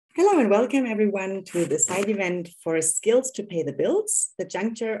Hello and welcome everyone to the side event for Skills to Pay the Bills, the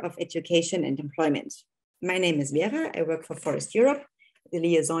juncture of education and employment. My name is Vera, I work for Forest Europe, the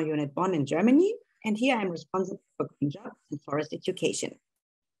liaison unit Bonn in Germany, and here I'm responsible for green jobs and forest education.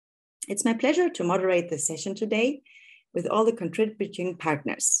 It's my pleasure to moderate this session today with all the contributing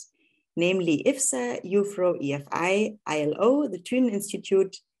partners, namely IFSA, IUFRO-IFSA, ILO, the Thünen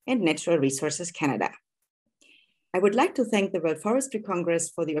Institute, and Natural Resources Canada. I would like to thank the World Forestry Congress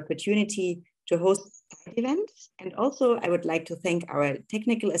for the opportunity to host this event, and also I would like to thank our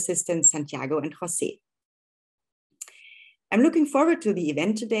technical assistants, Santiago and Jose. I'm looking forward to the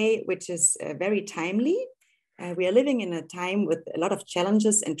event today, which is very timely. We are living in a time with a lot of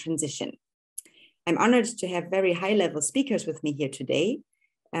challenges and transition. I'm honored to have very high-level speakers with me here today,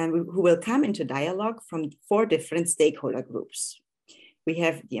 who will come into dialogue from 4 different stakeholder groups. We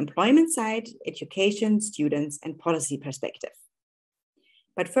have the employment side, education, students, and policy perspective.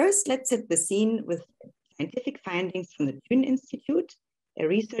 But first, let's set the scene with scientific findings from the Thünen Institute, a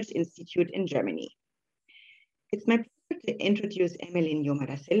research institute in Germany. It's my pleasure to introduce Emilin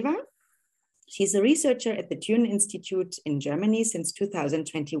Joma Silva. She's a researcher at the Thünen Institute in Germany since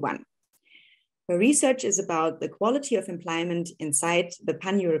 2021. Her research is about the quality of employment inside the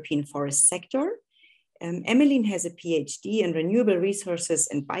pan-European forest sector. Emilin has a Ph.D. in Renewable Resources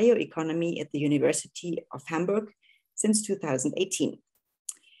and Bioeconomy at the University of Hamburg since 2018.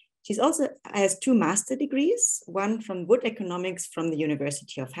 She also has 2 master degrees, one from Wood Economics from the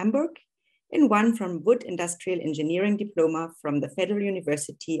University of Hamburg and one from Wood Industrial Engineering Diploma from the Federal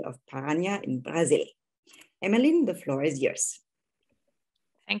University of Paraná in Brazil. Emilin, the floor is yours.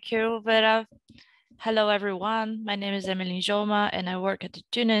 Thank you, Vera. Hello, everyone. My name is Emilin Joma, and I work at the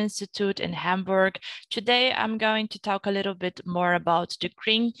Thünen Institute in Hamburg. Today, I'm going to talk a little bit more about the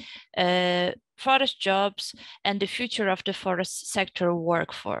green forest jobs and the future of the forest sector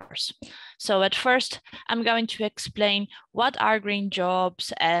workforce. So at first, I'm going to explain what are green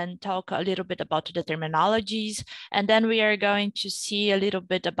jobs and talk a little bit about the terminologies. And then we are going to see a little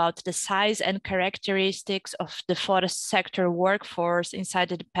bit about the size and characteristics of the forest sector workforce inside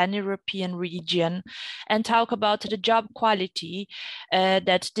the pan-European region and talk about the job quality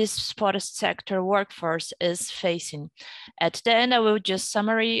that this forest sector workforce is facing. At the end, I will just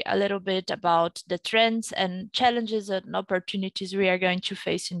summary a little bit about the trends and challenges and opportunities we are going to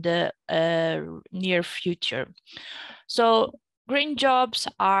face in the near future. So green jobs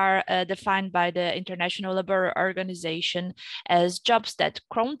are defined by the International Labour Organization as jobs that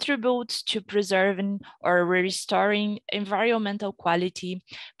contribute to preserving or restoring environmental quality,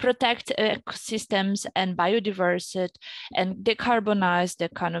 protect ecosystems and biodiversity, and decarbonize the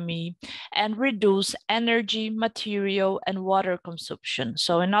economy, and reduce energy, material, and water consumption.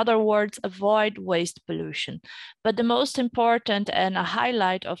 So in other words, avoid waste pollution. But the most important and a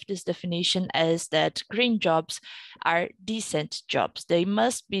highlight of this definition is that green jobs are decent jobs. They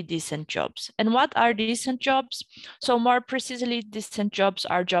must be decent jobs. And what are decent jobs? So more precisely, decent jobs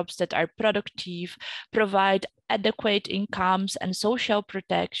are jobs that are productive, provide adequate incomes and social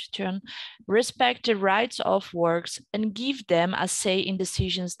protection, respect the rights of workers, and give them a say in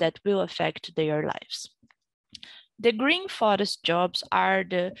decisions that will affect their lives. The green forest jobs are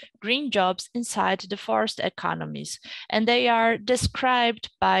the green jobs inside the forest economies, and they are described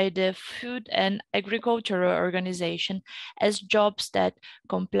by the Food and Agriculture Organization as jobs that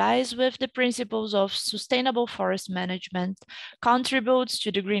complies with the principles of sustainable forest management, contributes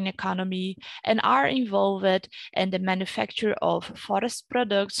to the green economy, and are involved in the manufacture of forest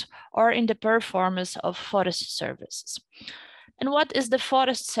products or in the performance of forest services. And what is the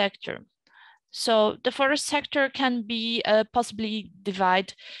forest sector? So the forest sector can be possibly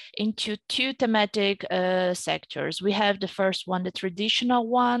divided into 2 thematic sectors. We have the first one, the traditional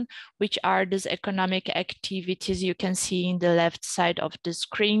one, which are these economic activities you can see in the left side of the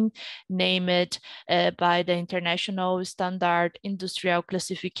screen, named by the International Standard Industrial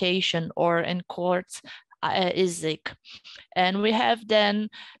Classification, or in courts, ISIC. And we have then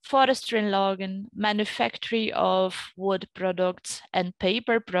forestry and logging, manufacturing of wood products and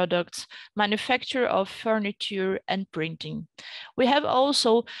paper products, manufacture of furniture and printing. We have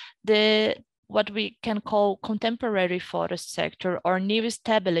also what we can call contemporary forest sector or new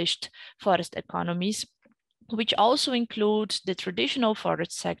established forest economies, which also includes the traditional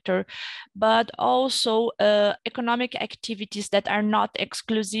forest sector, but also economic activities that are not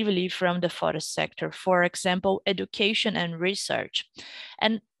exclusively from the forest sector. For example, education and research.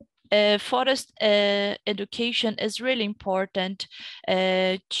 And forest education is really important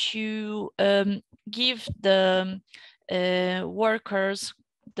to give the workers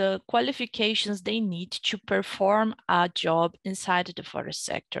the qualifications they need to perform a job inside the forest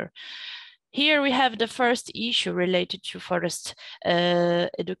sector. Here we have the first issue related to forest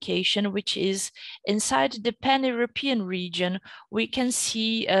education, which is inside the pan-European region. We can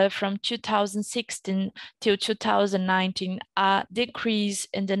see from 2016 till 2019 a decrease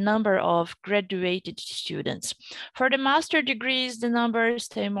in the number of graduated students. For the master degrees, the numbers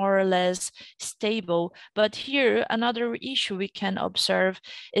stay more or less stable, but here another issue we can observe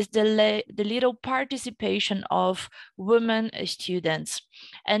is the little participation of women students.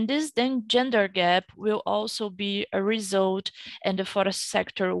 And this then gender gap will also be a result in the forest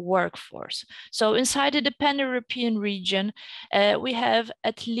sector workforce. So inside the pan-European region, we have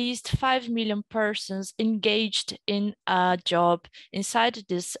at least 5 million persons engaged in a job inside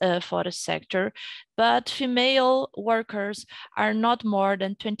this forest sector, but female workers are not more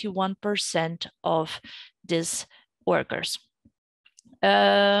than 21% of these workers.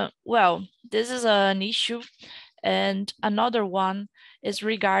 Well, this is an issue. And another one is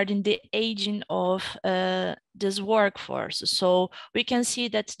regarding the aging of this workforce. So we can see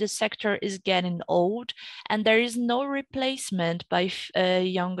that the sector is getting old and there is no replacement by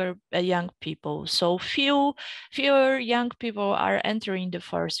young people. So fewer young people are entering the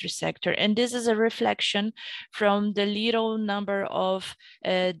forestry sector. And this is a reflection from the little number of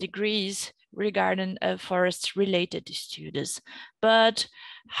degrees regarding forest-related students. But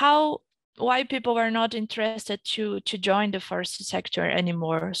why people are not interested to join the forest sector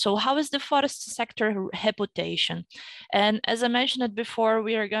anymore? So how is the forest sector reputation? And as I mentioned before,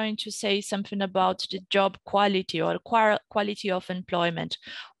 we are going to say something about the job quality or quality of employment.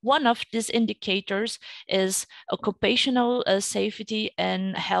 One of these indicators is occupational safety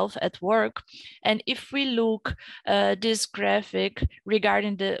and health at work. And if we look this graphic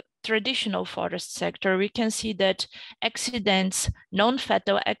regarding the traditional forest sector, we can see that accidents,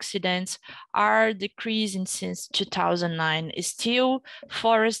 non-fatal accidents, are decreasing since 2009. Still,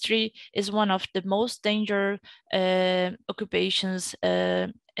 forestry is one of the most dangerous occupations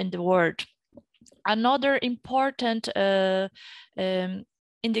in the world. Another important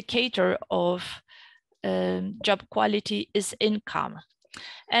indicator of job quality is income.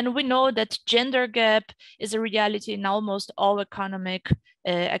 And we know that gender gap is a reality in almost all economic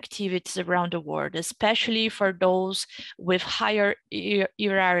activities around the world, especially for those with higher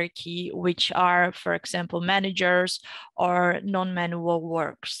hierarchy, which are, for example, managers or non-manual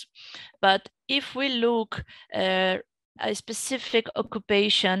works. But if we look a specific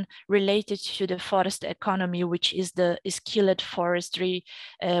occupation related to the forest economy, which is the skilled forestry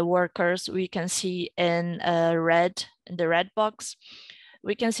workers, we can see in the red box,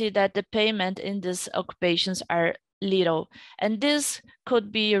 we can see that the payment in these occupations are little. And this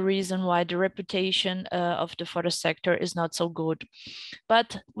could be a reason why the reputation of the forest sector is not so good.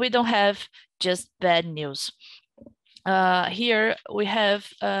 But we don't have just bad news. Here we have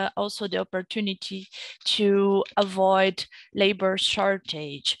also the opportunity to avoid labor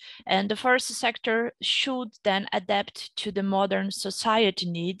shortage, and the forest sector should then adapt to the modern society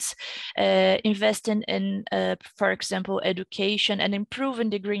needs, investing in, for example, education and improving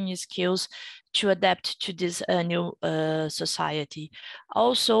the green skills to adapt to this new society.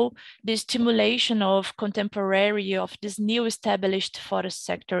 Also, the stimulation of contemporary of this new established forest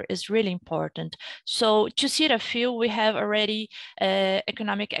sector is really important. So to see a few, we have already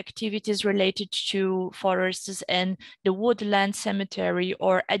economic activities related to forests and the woodland cemetery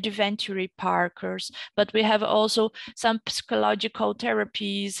or adventure parkers, but we have also some psychological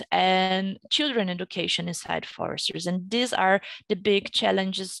therapies and children education inside foresters. And these are the big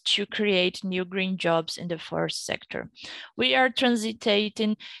challenges to create new green jobs in the forest sector. We are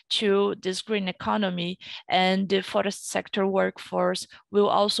transiting to this green economy, and the forest sector workforce will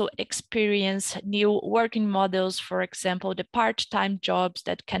also experience new working models, for example, the part-time jobs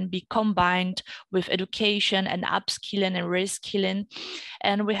that can be combined with education and upskilling and reskilling.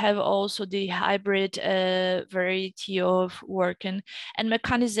 And we have also the hybrid variety of working, and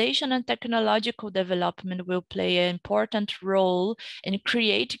mechanization and technological development will play an important role in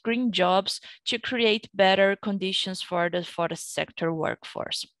create green jobs to create better conditions for the forest sector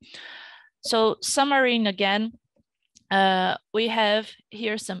workforce. So summarizing again, we have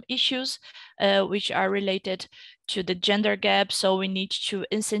here some issues which are related to the gender gap. So we need to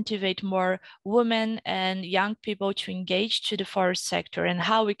incentivize more women and young people to engage to the forest sector. And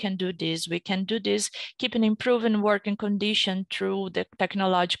how we can do this? We can do this, keeping improving working condition through the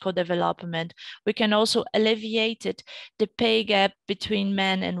technological development. We can also alleviate the pay gap between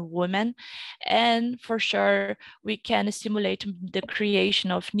men and women. And for sure, we can stimulate the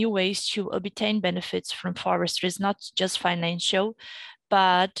creation of new ways to obtain benefits from forestry, not just financial,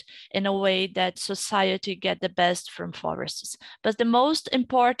 but in a way that society get the best from forests. But the most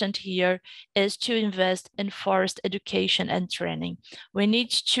important here is to invest in forest education and training. We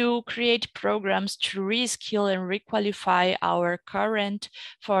need to create programs to reskill and requalify our current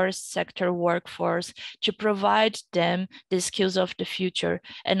forest sector workforce to provide them the skills of the future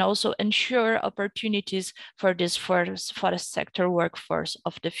and also ensure opportunities for this forest sector workforce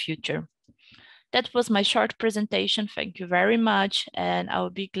of the future. That was my short presentation. Thank you very much, and I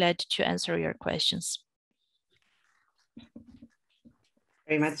will be glad to answer your questions.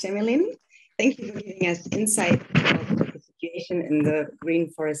 Very much, Emilin. Thank you for giving us insight into the situation in the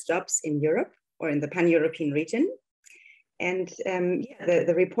green forest jobs in Europe or in the pan-European region. And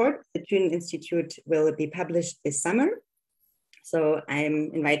the report, the Thünen Institute, will be published this summer. So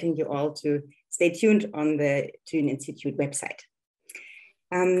I'm inviting you all to stay tuned on the Thünen Institute website.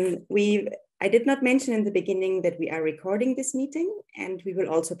 I did not mention in the beginning that we are recording this meeting, and we will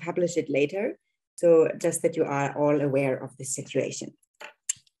also publish it later. So just that you are all aware of this situation.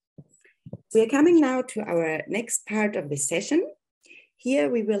 We are coming now to our next part of this session. Here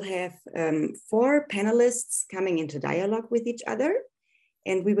we will have 4 panelists coming into dialogue with each other,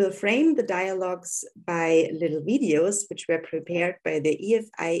 and we will frame the dialogues by little videos which were prepared by the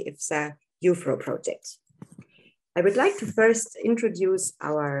IUFRO-IFSA UFRO project. I would like to first introduce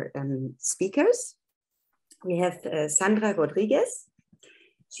our speakers. We have Sandra Rodríguez.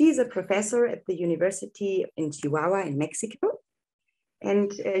 She is a professor at the University in Chihuahua in Mexico.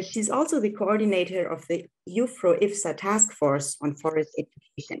 And she's also the coordinator of the IUFRO-IFSA task force on forest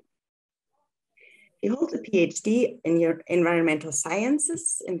education. She holds a Ph.D. in environmental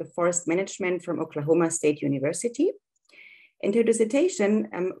sciences in the forest management from Oklahoma State University. And her dissertation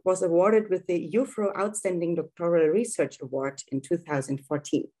was awarded with the UFRO Outstanding Doctoral Research Award in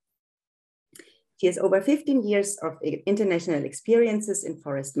 2014. She has over 15 years of international experiences in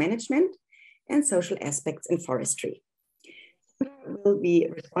forest management and social aspects in forestry. Sandra will be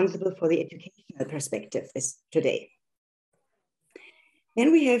responsible for the educational perspective today.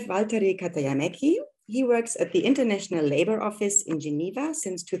 Then we have Waltteri Katajamaki. He works at the International Labour Office in Geneva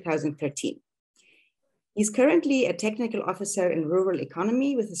since 2013. He's currently a technical officer in rural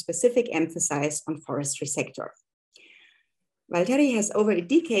economy with a specific emphasis on forestry sector. Waltteri has over a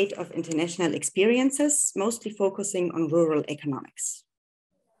decade of international experiences, mostly focusing on rural economics.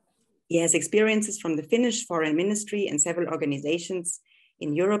 He has experiences from the Finnish Foreign Ministry and several organizations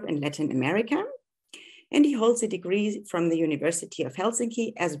in Europe and Latin America. And he holds a degree from the University of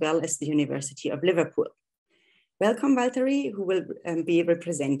Helsinki as well as the University of Liverpool. Welcome, Waltteri, who will be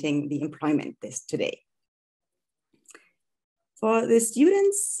representing the employment today. For the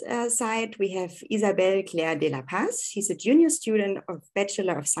students' side, we have Isabelle Claire de la Paz. She's a junior student of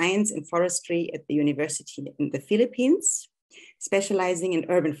Bachelor of Science in Forestry at the University in the Philippines, specializing in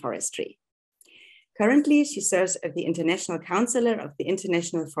urban forestry. Currently, she serves as the International Councilor of the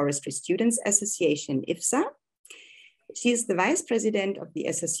International Forestry Students Association, IFSA. She is the Vice President of the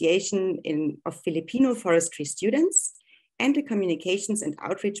Association of Filipino Forestry Students and a Communications and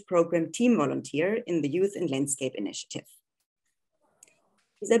Outreach Program team volunteer in the Youth and Landscape Initiative.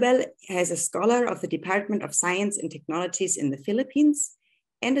 Isabelle is a scholar of the Department of Science and Technologies in the Philippines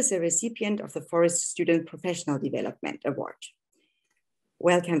and is a recipient of the Forest Student Professional Development Award.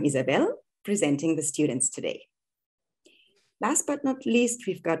 Welcome, Isabelle, presenting the students today. Last but not least,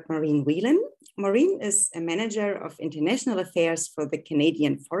 we've got Maureen Whelan. Maureen is a manager of international affairs for the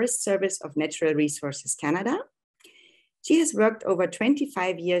Canadian Forest Service of Natural Resources Canada. She has worked over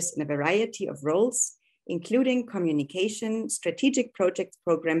 25 years in a variety of roles, including communication, strategic project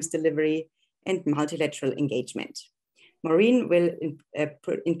programs delivery, and multilateral engagement. Maureen will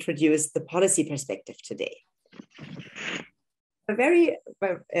introduce the policy perspective today.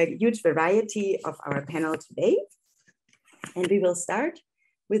 A huge variety of our panel today. And we will start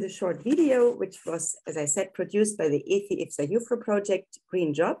with a short video, which was, as I said, produced by the IUFRO-IFSA UFRO project,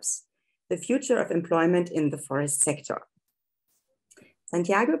 Green Jobs, the Future of Employment in the Forest Sector.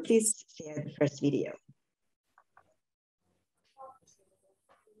 Santiago, please share the first video.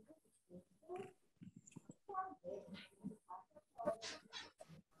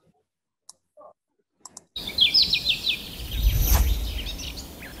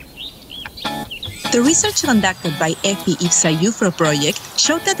 The research conducted by FE-IFSA UFRO project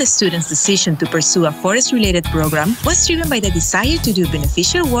showed that the students' decision to pursue a forest-related program was driven by the desire to do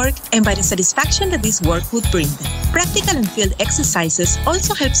beneficial work and by the satisfaction that this work would bring them. Practical and field exercises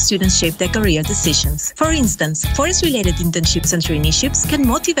also help students shape their career decisions. For instance, forest-related internships and traineeships can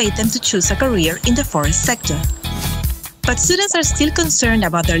motivate them to choose a career in the forest sector. but students are still concerned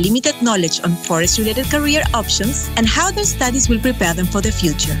about their limited knowledge on forest-related career options and how their studies will prepare them for the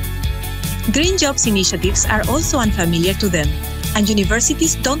future. Green jobs initiatives are also unfamiliar to them, and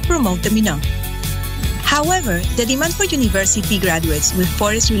universities don't promote them enough. However, the demand for university graduates with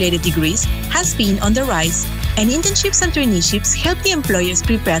forest-related degrees has been on the rise, and internships and traineeships help the employers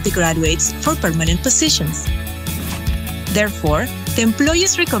prepare the graduates for permanent positions. Therefore, the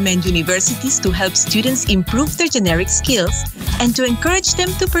employers recommend universities to help students improve their generic skills and to encourage them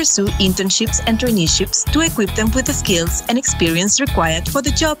to pursue internships and traineeships to equip them with the skills and experience required for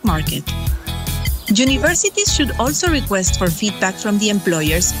the job market. Universities should also request for feedback from the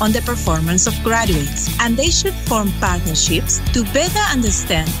employers on the performance of graduates, and they should form partnerships to better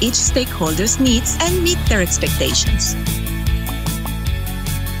understand each stakeholder's needs and meet their expectations.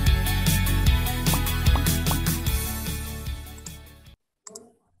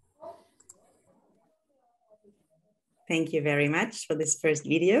 Thank you very much for this first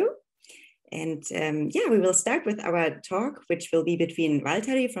video. And yeah, we will start with our talk, which will be between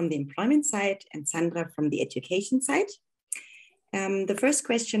Waltteri from the employment side and Sandra from the education side. The first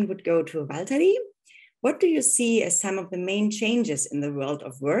question would go to Waltteri. What do you see as some of the main changes in the world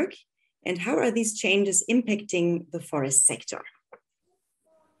of work, and how are these changes impacting the forest sector?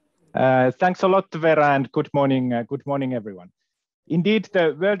 Thanks a lot, Vera, and good morning, everyone. Indeed,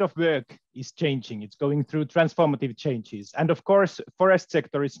 the world of work is changing. It's going through transformative changes. And of course, forest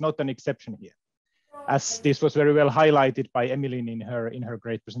sector is not an exception here, as this was very well highlighted by Emilin in her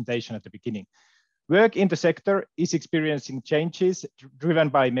great presentation at the beginning. Work in the sector is experiencing changes driven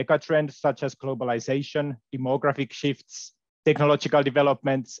by megatrends such as globalization, demographic shifts, technological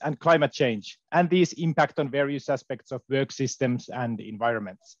developments, and climate change. And these impact on various aspects of work systems and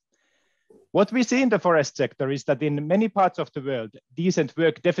environments. What we see in the forest sector is that in many parts of the world, decent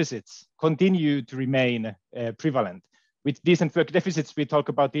work deficits continue to remain prevalent. With decent work deficits, we talk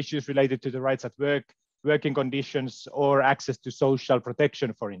about issues related to the rights at work, working conditions, or access to social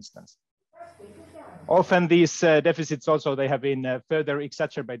protection, for instance. Often these deficits also, they have been further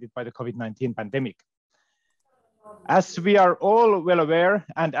exacerbated by the COVID-19 pandemic. As we are all well aware,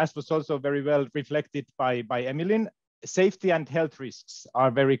 and as was also very well reflected by Emilin, safety and health risks are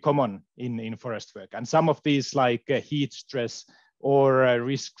very common in forest work. And some of these, like heat stress or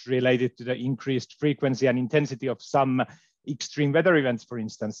risks related to the increased frequency and intensity of some extreme weather events, for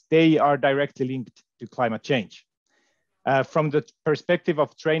instance, they are directly linked to climate change. From the perspective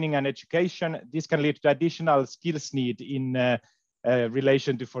of training and education, this can lead to additional skills need in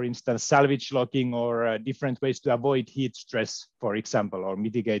relation to, for instance, salvage logging or different ways to avoid heat stress, for example, or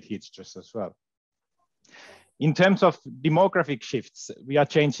mitigate heat stress as well. In terms of demographic shifts, we are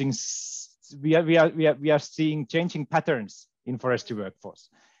seeing changing patterns in forestry workforce,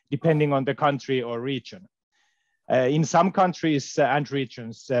 depending on the country or region. In some countries and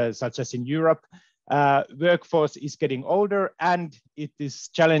regions, such as in Europe, workforce is getting older and it is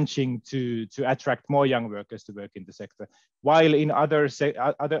challenging to attract more young workers to work in the sector. While in other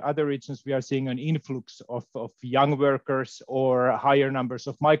regions, we are seeing an influx of young workers or higher numbers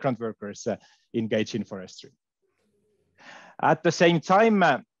of migrant workers engaged in forestry. At the same time,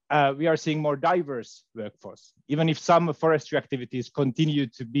 we are seeing more diverse workforce, even if some forestry activities continue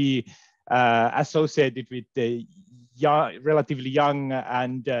to be associated with the relatively young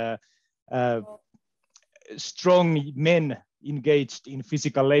and strong men engaged in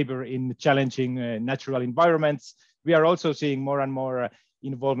physical labor in challenging natural environments. We are also seeing more and more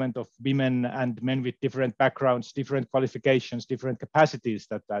involvement of women and men with different backgrounds, different qualifications, different capacities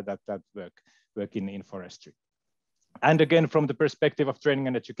that work in forestry. And again, from the perspective of training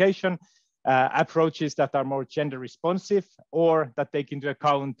and education, approaches that are more gender responsive or that take into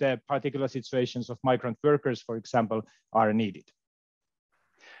account particular situations of migrant workers, for example, are needed.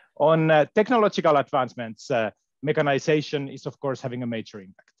 On technological advancements, mechanization is of course having a major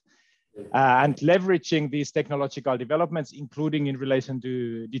impact. And leveraging these technological developments, including in relation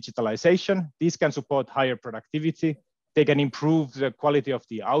to digitalization, these can support higher productivity, they can improve the quality of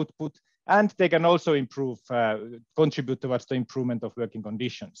the output, and they can also contribute towards the improvement of working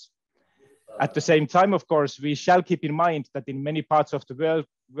conditions. At the same time, of course, we shall keep in mind that in many parts of the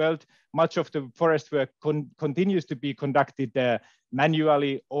world, much of the forest work continues to be conducted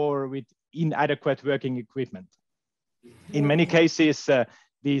manually or with inadequate working equipment. In many cases,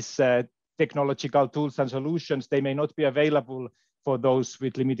 these technological tools and solutions, they may not be available for those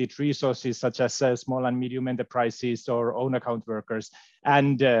with limited resources, such as small and medium enterprises or own account workers.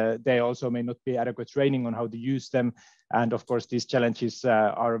 And they also may not be adequate training on how to use them. And of course, these challenges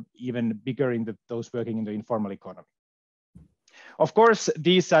are even bigger in those working in the informal economy. Of course,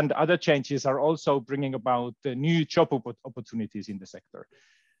 these and other changes are also bringing about new job opportunities in the sector.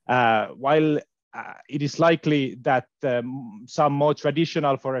 While it is likely that some more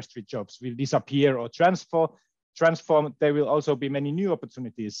traditional forestry jobs will disappear or transform, there will also be many new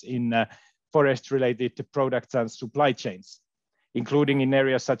opportunities in forest-related products and supply chains, including in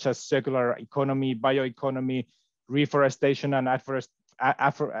areas such as circular economy, bioeconomy, reforestation and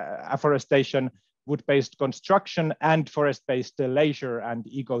afforestation, wood-based construction, and forest-based leisure and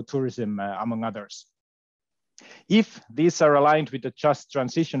ecotourism, among others. If these are aligned with the Just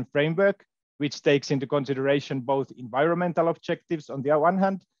Transition framework, which takes into consideration both environmental objectives on the one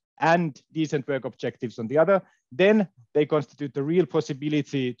hand and decent work objectives on the other, then they constitute a real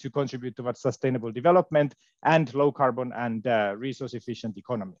possibility to contribute towards sustainable development and low carbon and resource efficient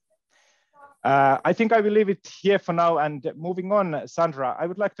economy. I think I will leave it here for now, and moving on, Sandra, I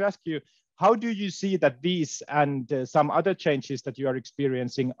would like to ask you, how do you see that these and some other changes that you are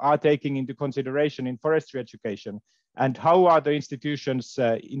experiencing are taking into consideration in forestry education, and how are the institutions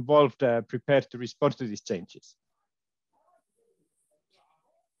involved prepared to respond to these changes?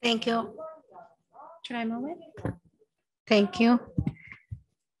 Thank you. Should I move it? Thank you.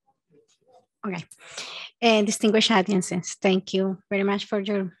 Okay. Distinguished audiences, thank you very much for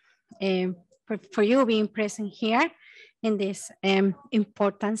your for you being present here in this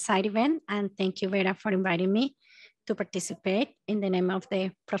important side event, and thank you, Vera, for inviting me to participate in the name of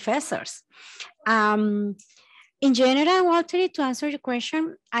the professors. In general, Waltteri, to answer your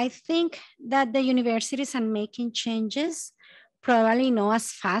question, I think that the universities are making changes, probably not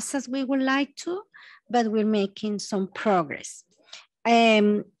as fast as we would like to, but we're making some progress,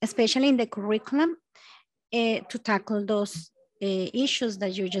 especially in the curriculum to tackle those issues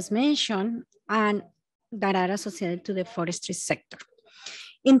that you just mentioned and that are associated to the forestry sector.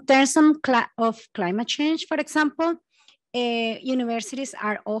 In terms of climate change, for example, universities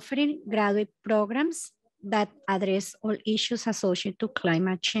are offering graduate programs that address all issues associated to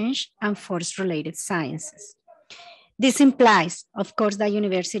climate change and forest-related sciences. This implies, of course, that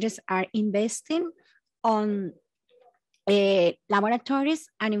universities are investing on laboratories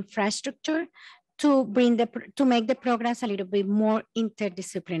and infrastructure to make the programs a little bit more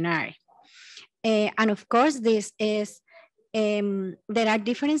interdisciplinary. And of course, this is, there are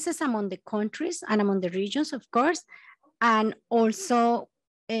differences among the countries and among the regions, of course. And also,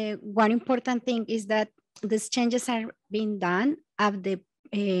 one important thing is that these changes are being done at the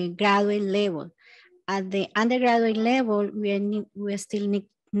graduate level. At the undergraduate level, we still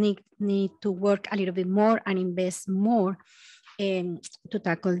need to work a little bit more and invest more to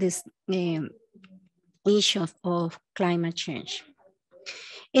tackle this issue of climate change.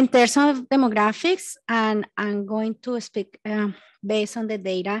 In terms of demographics, and I'm going to speak based on the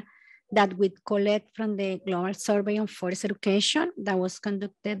data that we collect from the Global Survey on Forest Education that was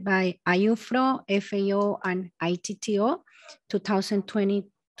conducted by IUFRO, FAO, and ITTO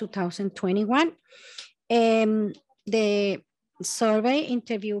 2020-2021. The survey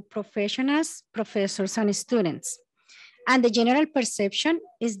interviewed professionals, professors, and students. And the general perception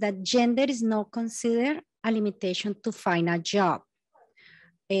is that gender is not considered a limitation to find a job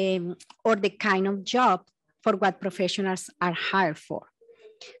or the kind of job for what professionals are hired for.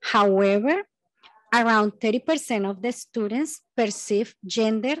 However, around 30% of the students perceive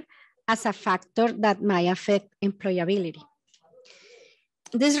gender as a factor that might affect employability.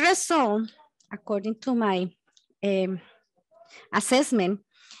 This result, according to my assessment,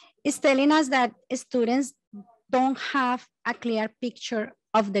 is telling us that students don't have a clear picture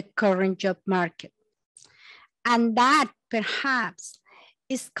of the current job market. And that perhaps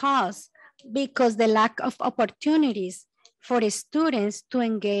is caused because the lack of opportunities for students to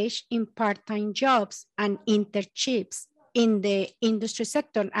engage in part-time jobs and internships in the industry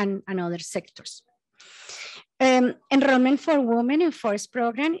sector and other sectors. Enrollment for women in forest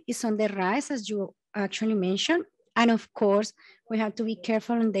program is on the rise, as you actually mentioned. And of course, we have to be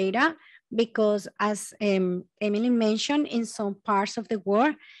careful on data because as Emilin mentioned, in some parts of the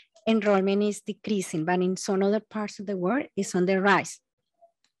world, enrollment is decreasing, but in some other parts of the world, it's on the rise.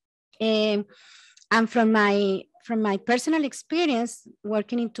 And from my personal experience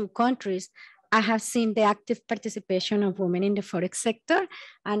working in 2 countries, I have seen the active participation of women in the forest sector,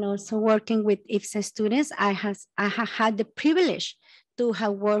 and also working with IFSA students. I have had the privilege to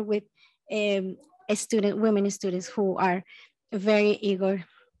have worked with women students who are very eager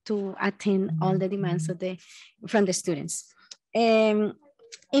to attend all the demands of from the students. In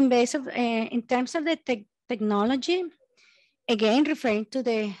terms of the technology, again, referring to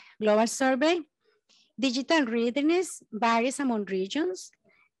the global survey, digital readiness varies among regions.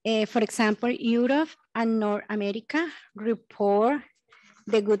 For example, Europe and North America report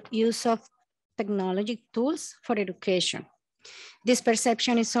the good use of technology tools for education. This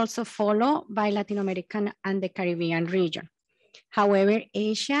perception is also followed by Latin American and the Caribbean region. However,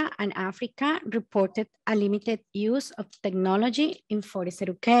 Asia and Africa reported a limited use of technology in forest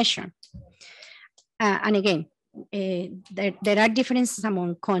education. And again, there are differences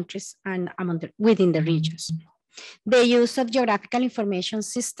among countries and within the regions. The use of geographical information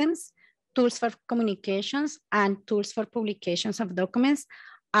systems, tools for communications, and tools for publications of documents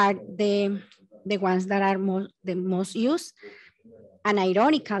are the ones that are the most used. And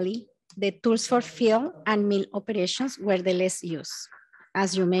ironically, the tools for field and mill operations were the less used.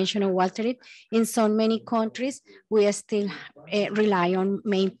 As you mentioned, Waltteri, in so many countries, we still rely on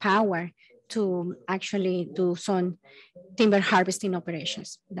main power to actually do some timber harvesting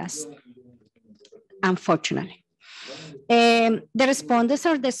operations. That's unfortunately. The respondents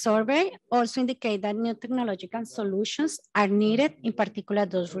of the survey also indicate that new technological solutions are needed, in particular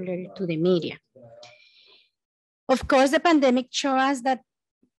those related to the media. Of course, the pandemic showed us that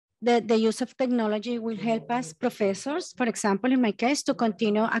the use of technology will help us professors, for example, in my case, to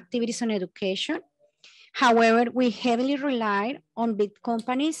continue activities on education. However, we heavily relied on big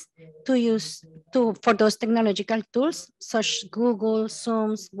companies for those technological tools, such as Google,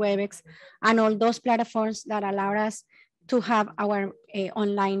 Zooms, WebEx, and all those platforms that allow us to have our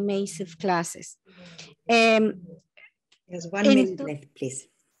online massive classes. There's 1 minute left, please.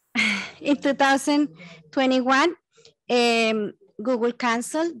 In 2021, Google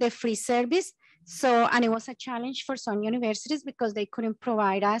canceled the free service. And it was a challenge for some universities because they couldn't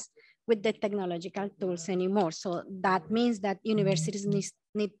provide us with the technological tools anymore. So that means that universities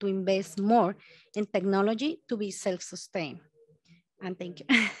need to invest more in technology to be self-sustained. And thank you.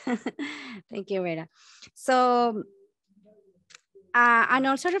 Thank you, Vera. So, and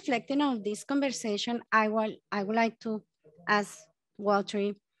also reflecting on this conversation, I would like to ask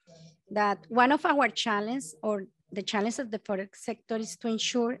Waltteri that one of our challenges, or the challenge of the forest sector, is to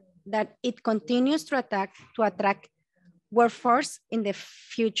ensure that it continues to attract workforce in the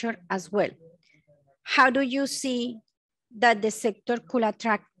future as well. How do you see that the sector could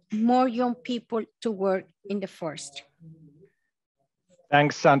attract more young people to work in the forest?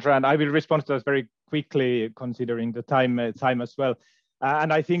 Thanks, Sandra, and I will respond to that very quickly, considering the time as well.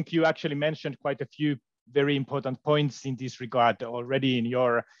 And I think you actually mentioned quite a few very important points in this regard already in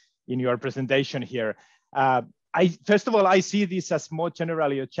your presentation here. First of all, I see this as more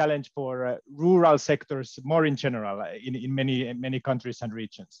generally a challenge for rural sectors, more in general, in many countries and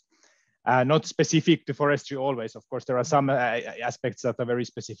regions. Not specific to forestry always. Of course, there are some aspects that are very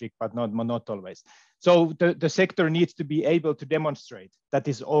specific, but not always. So the sector needs to be able to demonstrate that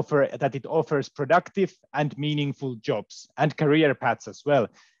it offers productive and meaningful jobs and career paths as well.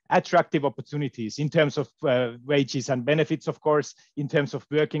 Attractive opportunities in terms of wages and benefits, of course, in terms of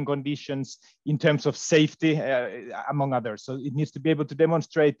working conditions, in terms of safety, among others. So it needs to be able to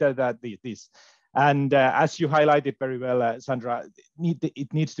demonstrate this. And as you highlighted very well, Sandra,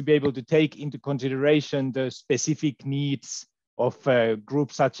 it needs to be able to take into consideration the specific needs of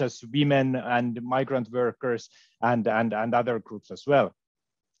groups such as women and migrant workers and other groups as well.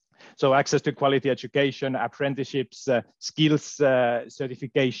 So access to quality education, apprenticeships, skills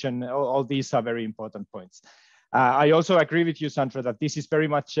certification, all these are very important points. I also agree with you, Sandra, that this is very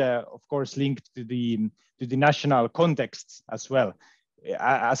much, of course, linked to the national contexts as well.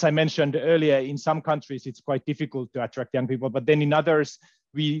 As I mentioned earlier, in some countries, it's quite difficult to attract young people, but then in others,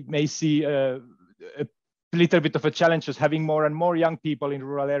 we may see a little bit of a challenge of having more and more young people in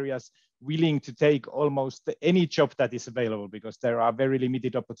rural areas willing to take almost any job that is available because there are very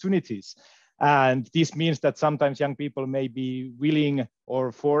limited opportunities. And this means that sometimes young people may be willing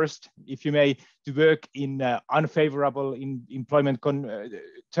or forced, if you may, to work in unfavorable employment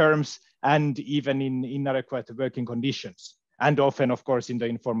terms and even in inadequate working conditions. And often, of course, in the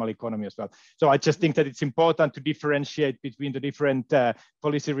informal economy as well. So I just think that it's important to differentiate between the different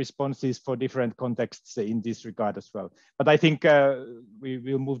policy responses for different contexts in this regard as well. But I think we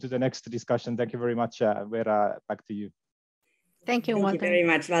will move to the next discussion. Thank you very much, Vera, back to you. Thank you, Waltteri. Thank you very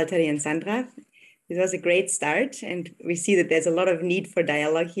much, Waltteri and Sandra. This was a great start, and we see that there's a lot of need for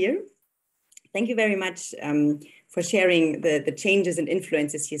dialogue here. Thank you very much for sharing the changes and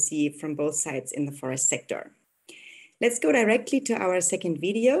influences you see from both sides in the forest sector. Let's go directly to our second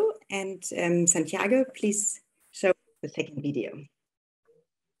video, and Santiago, please show the second video.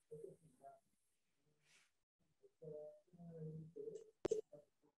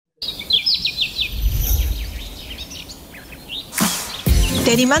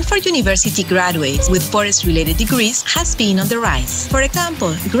 The demand for university graduates with forest-related degrees has been on the rise. For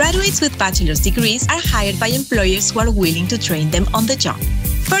example, graduates with bachelor's degrees are hired by employers who are willing to train them on the job.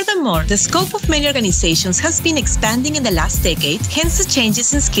 Furthermore, the scope of many organizations has been expanding in the last decade, hence the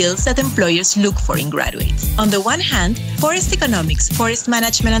changes in skills that employers look for in graduates. On the one hand, forest economics, forest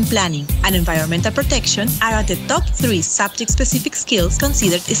management and planning, and environmental protection are at the top 3 subject-specific skills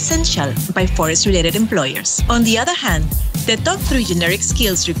considered essential by forest-related employers. On the other hand, the top 3 generic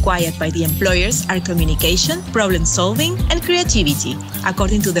skills required by the employers are communication, problem-solving, and creativity,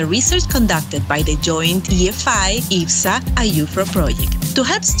 according to the research conducted by the joint EFI-IFSA IUFRO project. To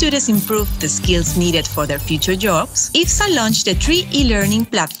help students improve the skills needed for their future jobs, IFSA launched a 3 e-learning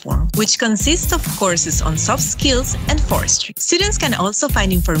platform, which consists of courses on soft skills and forestry. Students can also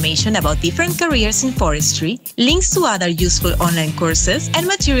find information about different careers in forestry, links to other useful online courses, and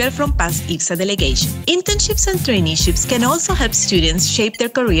material from past IFSA delegations. Internships and traineeships can also help students shape their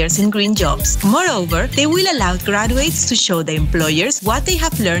careers in green jobs. Moreover, they will allow graduates to show the employers what they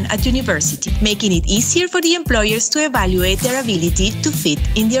have learned at university, making it easier for the employers to evaluate their ability to fit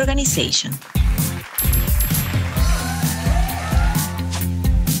in the organization.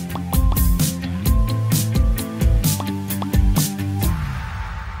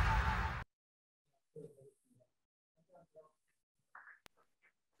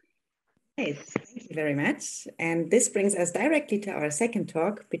 Nice. Thank you very much. And this brings us directly to our second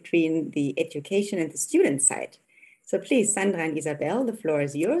talk between the education and the student side. So please, Sandra and Isabelle, the floor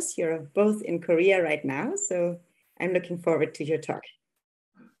is yours. You're both in Korea right now, so I'm looking forward to your talk.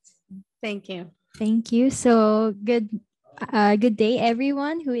 Thank you. Thank you. So good day,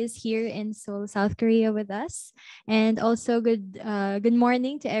 everyone who is here in Seoul, South Korea with us. And also good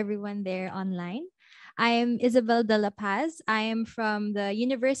morning to everyone there online. I am Isabelle Dela. I am from the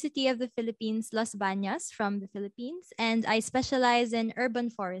University of the Philippines, Los Baños from the Philippines, and I specialize in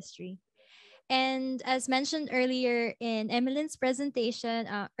urban forestry. And as mentioned earlier in Emilin's presentation,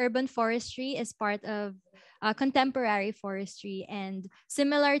 urban forestry is part of contemporary forestry, and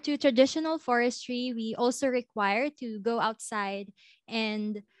similar to traditional forestry, we also require to go outside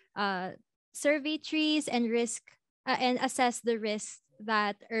and survey trees and and assess the risks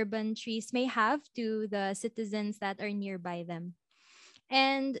that urban trees may have to the citizens that are nearby them.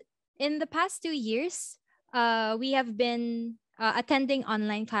 And in the past 2 years, we have been attending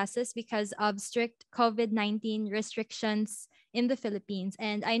online classes because of strict COVID-19 restrictions in the Philippines.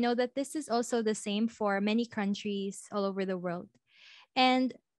 And I know that this is also the same for many countries all over the world.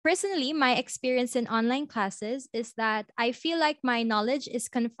 And personally, my experience in online classes is that I feel like my knowledge is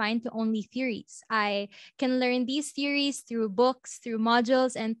confined to only theories. I can learn these theories through books, through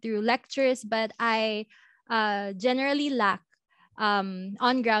modules, and through lectures, but I generally lack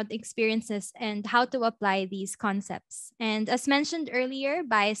on-ground experiences and how to apply these concepts. And as mentioned earlier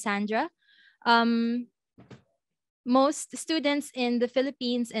by Sandra, most students in the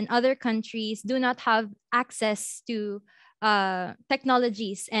Philippines and other countries do not have access to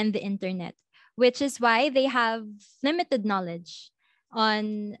technologies and the internet, which is why they have limited knowledge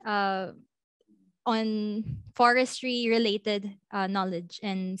on forestry-related knowledge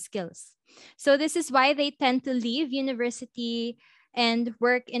and skills. So this is why they tend to leave university and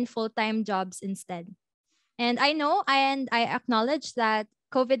work in full-time jobs instead. And I know and I acknowledge that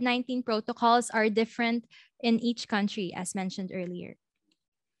COVID-19 protocols are different in each country, as mentioned earlier.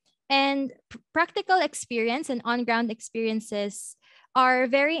 And practical experience and on-ground experiences are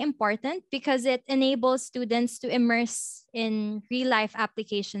very important because it enables students to immerse in real-life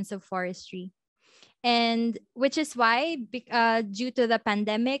applications of forestry. And which is why, due to the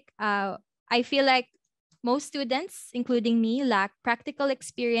pandemic, I feel like most students, including me, lack practical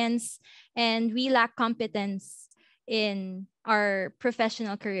experience and we lack competence in our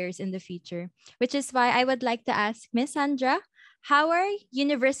professional careers in the future, which is why I would like to ask Ms. Sandra, how are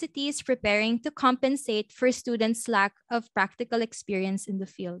universities preparing to compensate for students' lack of practical experience in the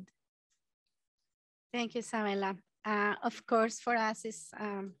field? Thank you, Isabella. Of course, for us, it's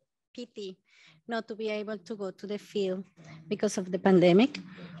pity not to be able to go to the field because of the pandemic.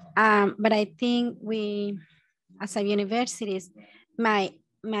 But I think we, as a universities, might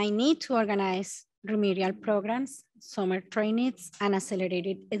need to organize remedial programs, summer trainings, and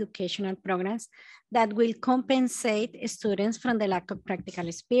accelerated educational programs that will compensate students from the lack of practical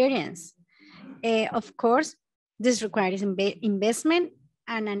experience. Of course, this requires investment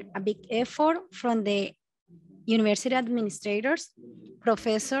and a big effort from the university administrators,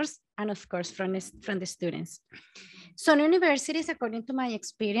 professors, and of course from the students. Some universities, according to my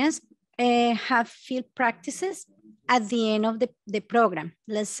experience, have field practices at the end of the program.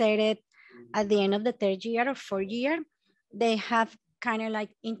 Let's say that at the end of the third year or fourth year, they have kind of like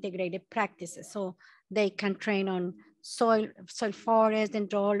integrated practices. So they can train on soil forest,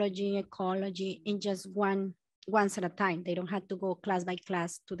 dendrology, ecology in just once at a time. They don't have to go class by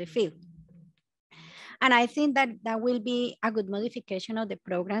class to the field. And I think that that will be a good modification of the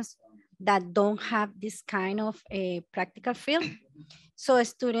programs that don't have this kind of a practical field. So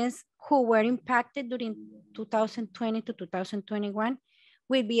students who were impacted during 2020 to 2021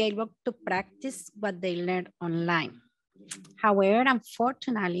 will be able to practice what they learned online. However,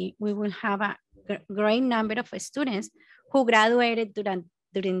 unfortunately, we will have a great number of students who graduated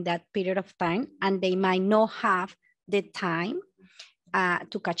during that period of time, and they might not have the time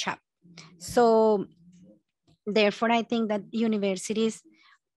to catch up. So therefore, I think that universities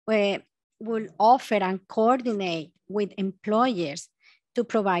will offer and coordinate with employers to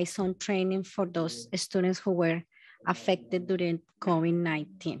provide some training for those students who were affected during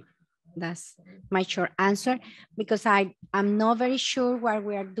COVID-19. That's my short answer, because I'm not very sure what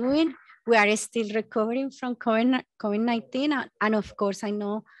we are doing. We are still recovering from COVID-19. And of course, I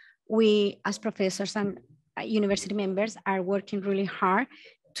know we as professors and university members are working really hard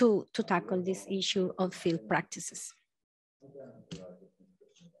to tackle this issue of field practices.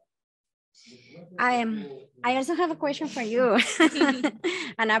 I also have a question for you.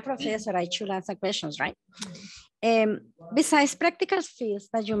 I'm a professor, I should answer questions, right? Besides practical fields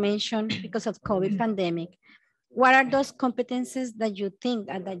that you mentioned because of COVID pandemic, what are those competencies that you think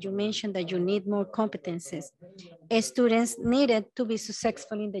and that you mentioned that you need more competencies students needed to be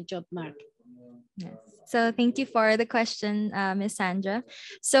successful in the job market? Yes. So thank you for the question, Ms. Sandra.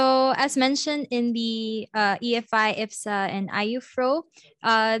 So as mentioned in the EFI-IFSA and IUFRO,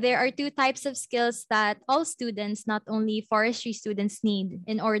 there are two types of skills that all students, not only forestry students, need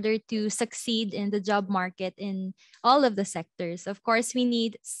in order to succeed in the job market in all of the sectors. Of course, we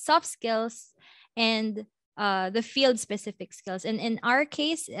need soft skills and the field-specific skills. And in our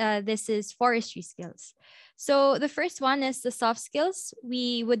case, this is forestry skills. So the first one is the soft skills.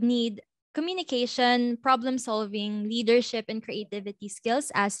 We would need communication, problem solving, leadership, and creativity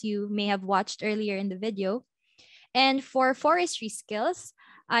skills, as you may have watched earlier in the video. And for forestry skills,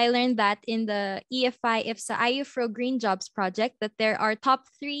 I learned that in the EFI-IFSA IUFRO Green Jobs project that there are top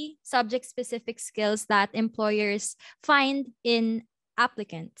 3 subject-specific skills that employers find in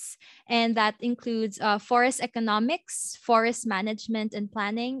applicants. And that includes forest economics, forest management and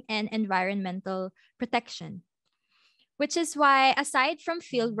planning, and environmental protection. Which is why, aside from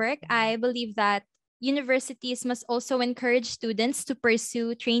fieldwork, I believe that universities must also encourage students to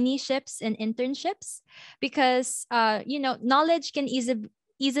pursue traineeships and internships, because knowledge can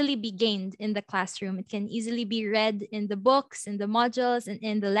easily be gained in the classroom. It can easily be read in the books, in the modules, and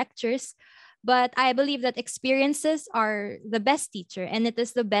in the lectures. But I believe that experiences are the best teacher, and it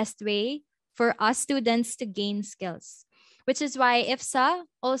is the best way for us students to gain skills. Which is why IFSA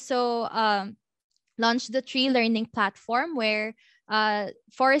also launched the tree learning platform, where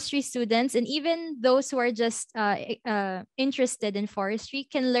forestry students and even those who are just interested in forestry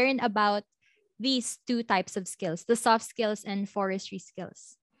can learn about these 2 types of skills, the soft skills and forestry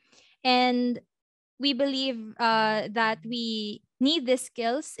skills. And we believe that we need these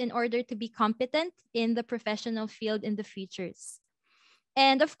skills in order to be competent in the professional field in the futures.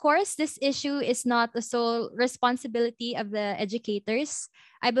 And of course, this issue is not the sole responsibility of the educators.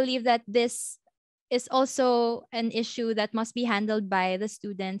 I believe that this is also an issue that must be handled by the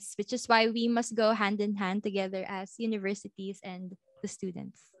students, which is why we must go hand in hand together as universities and the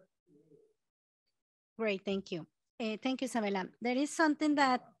students. Great, thank you. Thank you, Isabelle. There is something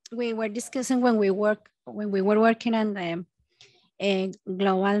that we were discussing when we were working on the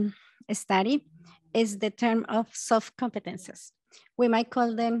global study, is the term of soft competences. We might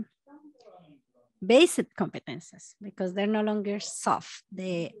call them basic competences because they're no longer soft.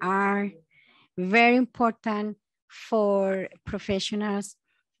 They are very important for professionals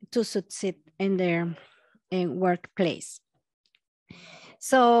to succeed in their workplace.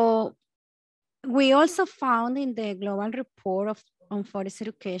 So we also found in the global report on forest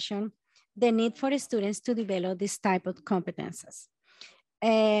education the need for students to develop this type of competences.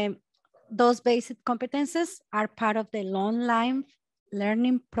 Those basic competences are part of the long life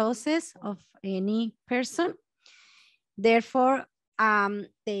learning process of any person. Therefore,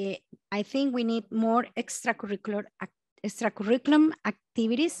 I think we need more extracurriculum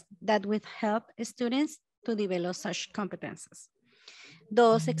activities that would help students to develop such competences.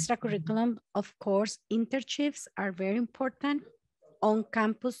 Those extracurriculum, of course, internships are very important.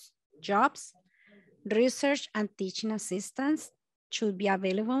 On-campus jobs, research and teaching assistants should be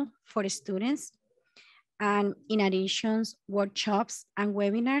available for students. And in addition, workshops and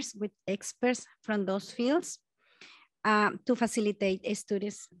webinars with experts from those fields to facilitate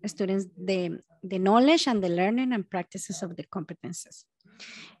students the knowledge and the learning and practices of the competences.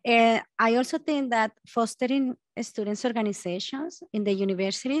 I also think that fostering students' organizations in the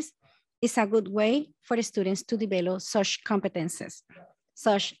universities is a good way for students to develop such competences,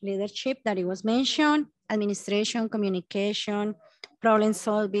 such leadership that it was mentioned, administration, communication, problem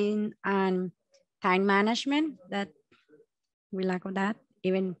solving, and time management. That we lack of that,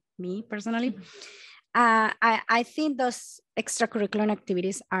 even me personally. I think those extracurricular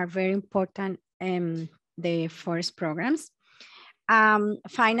activities are very important in the forest programs.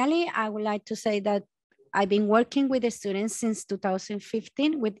 Finally, I would like to say that I've been working with the students since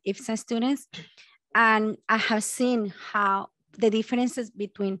 2015 with IFSA students, and I have seen how the differences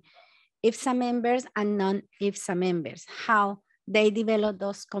between IFSA members and non-IFSA members, how they develop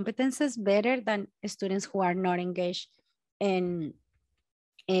those competences better than students who are not engaged in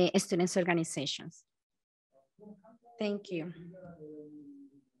students' organizations. Thank you.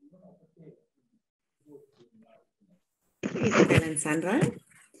 Isabelle and Sandra.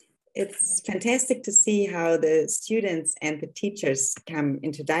 It's fantastic to see how the students and the teachers come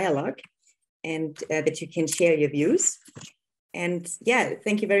into dialogue and that you can share your views. And yeah,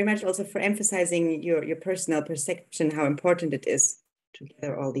 thank you very much also for emphasizing your personal perception, how important it is to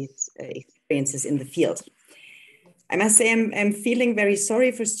gather all these experiences in the field. I must say I'm feeling very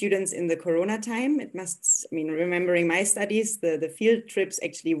sorry for students in the Corona time. It must, I mean, remembering my studies, the field trips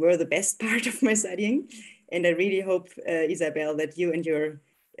actually were the best part of my studying. And I really hope, Isabelle, that you and your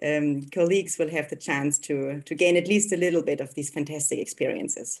colleagues will have the chance to gain at least a little bit of these fantastic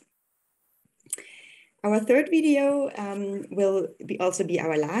experiences. Our third video will also be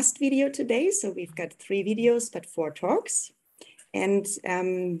our last video today. So we've got 3 videos, but 4 talks. And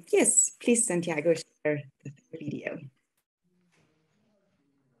yes, please, Santiago, share the third video.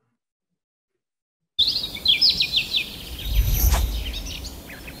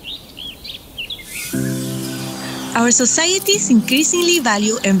 Our societies increasingly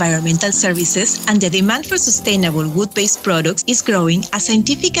value environmental services, and the demand for sustainable wood-based products is growing as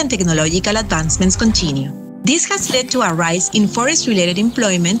scientific and technological advancements continue. This has led to a rise in forest-related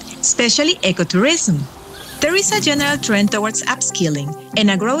employment, especially ecotourism. There is a general trend towards upskilling and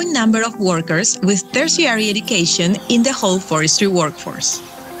a growing number of workers with tertiary education in the whole forestry workforce.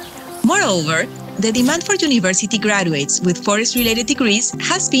 Moreover, the demand for university graduates with forest-related degrees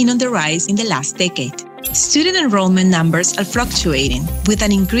has been on the rise in the last decade. Student enrollment numbers are fluctuating, with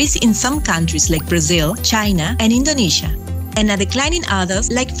an increase in some countries like Brazil, China, and Indonesia, and a decline in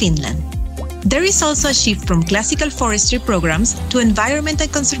others like Finland. There is also a shift from classical forestry programs to environment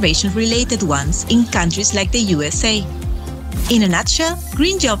and conservation-related ones in countries like the USA. In a nutshell,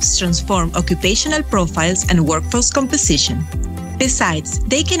 green jobs transform occupational profiles and workforce composition. Besides,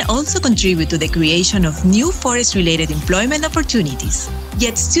 they can also contribute to the creation of new forest-related employment opportunities.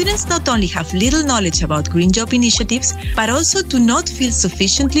 Yet students not only have little knowledge about green job initiatives, but also do not feel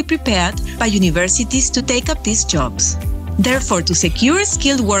sufficiently prepared by universities to take up these jobs. Therefore, to secure a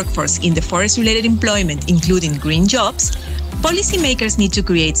skilled workforce in the forest-related employment, including green jobs, policymakers need to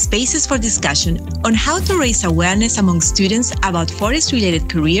create spaces for discussion on how to raise awareness among students about forest-related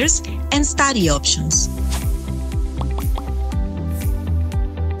careers and study options.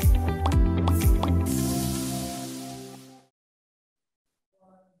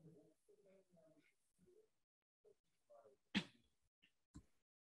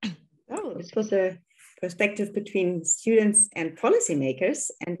 Oh, this was a perspective between students and policymakers,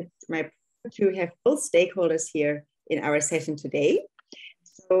 and it's my pleasure to have both stakeholders here in our session today.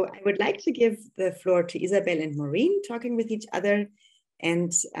 So I would like to give the floor to Isabelle and Maureen talking with each other.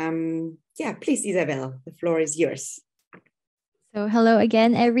 And yeah, please, Isabelle, the floor is yours. So hello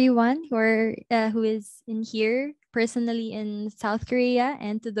again, everyone who is in here personally in South Korea,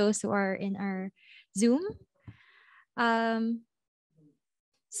 and to those who are in our Zoom.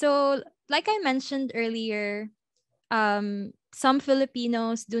 So like I mentioned earlier, some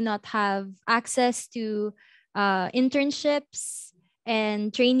Filipinos do not have access to internships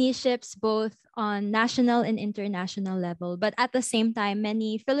and traineeships both on national and international level. But at the same time,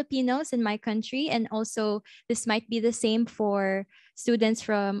 many Filipinos in my country, and also this might be the same for students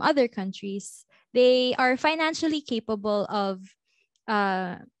from other countries, they are financially capable of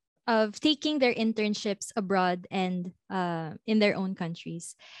taking their internships abroad and in their own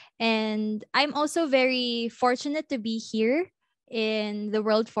countries. And I'm also very fortunate to be here in the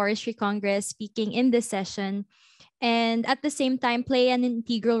World Forestry Congress speaking in this session, and at the same time play an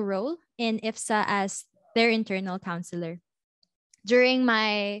integral role in IFSA as their internal counselor. During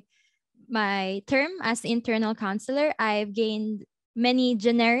my term as internal counselor, I've gained many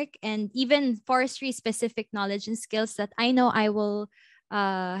generic and even forestry specific knowledge and skills that I know I will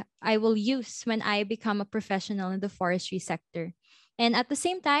use when I become a professional in the forestry sector. And at the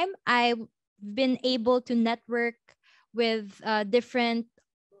same time, I've been able to network with different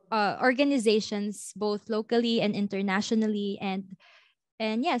organizations, both locally and internationally, and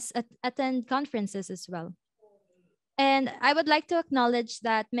yes, attend conferences as well. And I would like to acknowledge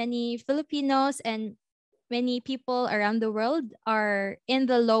that many Filipinos and many people around the world are in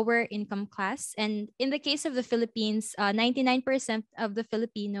the lower income class. And in the case of the Philippines, 99% of the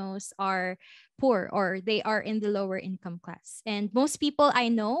Filipinos are poor, or they are in the lower income class. And most people I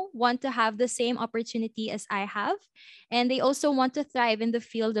know want to have the same opportunity as I have. And they also want to thrive in the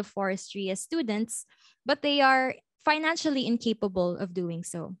field of forestry as students, but they are financially incapable of doing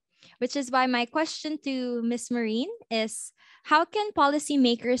so. Which is why my question to Ms. Marine is, how can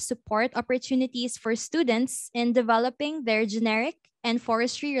policymakers support opportunities for students in developing their generic and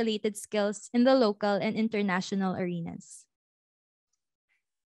forestry-related skills in the local and international arenas?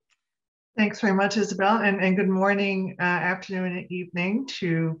 Thanks very much, Isabelle, and good morning, afternoon, and evening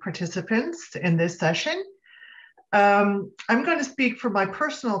to participants in this session. I'm going to speak from my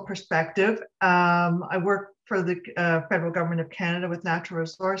personal perspective. I work for the federal government of Canada with Natural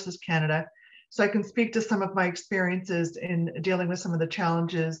Resources Canada, so I can speak to some of my experiences in dealing with some of the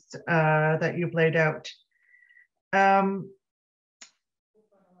challenges that you've laid out.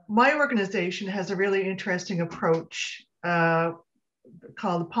 My organization has a really interesting approach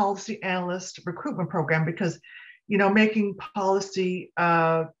called the Policy Analyst Recruitment Program, because, you know, making policy,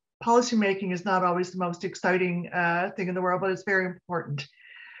 policy making is not always the most exciting thing in the world, but it's very important.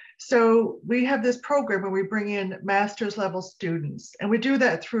 So we have this program where we bring in master's level students, and we do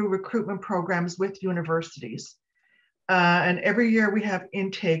that through recruitment programs with universities. And every year we have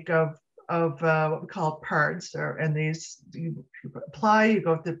intake of what we call PARDs, and these, you apply, you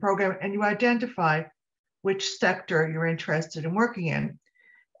go through the program, and you identify which sector you're interested in working in.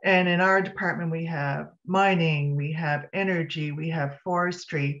 And in our department, we have mining, we have energy, we have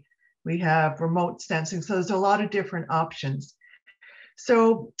forestry, we have remote sensing. So there's a lot of different options.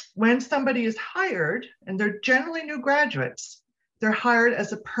 So when somebody is hired, and they're generally new graduates, they're hired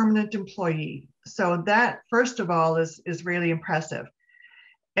as a permanent employee. So that, first of all, is really impressive.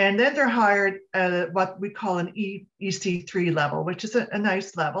 And then they're hired at what we call an EC3 level, which is a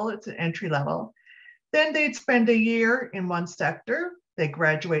nice level. It's an entry level. Then they'd spend a year in one sector, they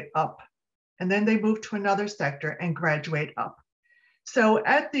graduate up, and then they move to another sector and graduate up. So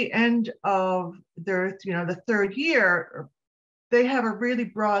at the end of their, the third year, they have a really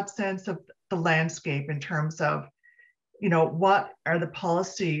broad sense of the landscape in terms of, what are the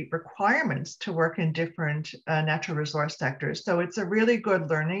policy requirements to work in different natural resource sectors. So it's a really good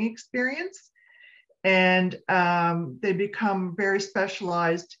learning experience. And they become very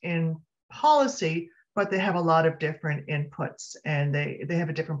specialized in policy, but they have a lot of different inputs, and they have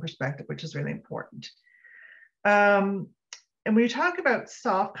a different perspective, which is really important. And when you talk about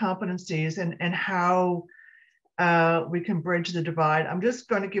soft competencies and how we can bridge the divide, I'm just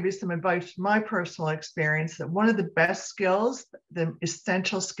going to give you some advice from my personal experience, that one of the best skills, the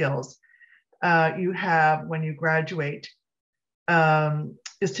essential skills you have when you graduate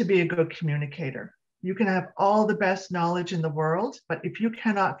is to be a good communicator. You can have all the best knowledge in the world, but if you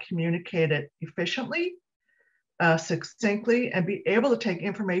cannot communicate it efficiently, succinctly, and be able to take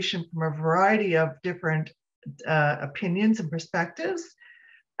information from a variety of different opinions and perspectives,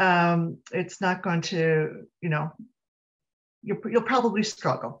 it's not going to, you'll probably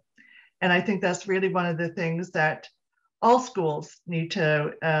struggle. And I think that's really one of the things that all schools need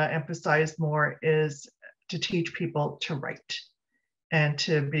to emphasize more, is to teach people to write and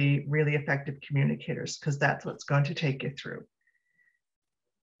to be really effective communicators, because that's what's going to take you through.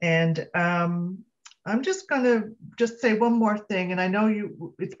 And I'm just going to say one more thing. And I know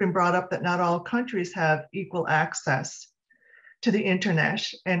it's been brought up that not all countries have equal access to the internet,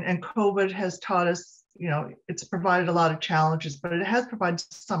 and COVID has taught us, it's provided a lot of challenges, but it has provided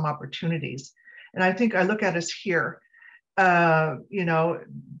some opportunities. And I think I look at us here,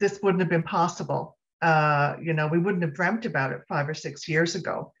 this wouldn't have been possible. We wouldn't have dreamt about it 5 or 6 years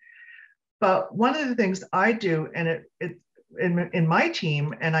ago. But one of the things I do, and in my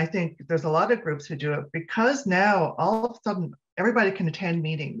team, and I think there's a lot of groups who do it, because now all of a sudden everybody can attend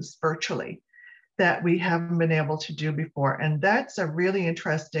meetings virtually that we haven't been able to do before. And that's a really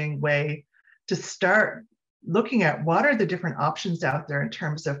interesting way to start looking at what are the different options out there in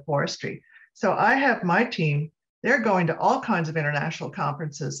terms of forestry. So I have my team, they're going to all kinds of international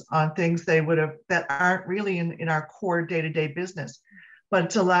conferences on things that aren't really in our core day-to-day business, but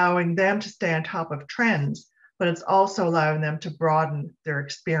it's allowing them to stay on top of trends, but it's also allowing them to broaden their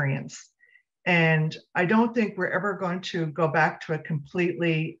experience. And I don't think we're ever going to go back to a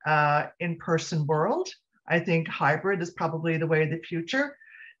completely in-person world. I think hybrid is probably the way of the future.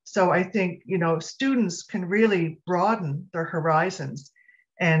 So I think, you know, students can really broaden their horizons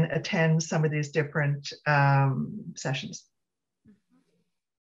and attend some of these different sessions.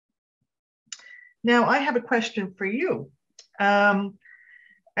 Now, I have a question for you.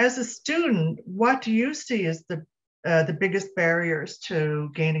 As a student, what do you see as the biggest barriers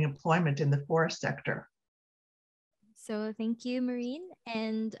to gaining employment in the forest sector? So thank you, Maureen.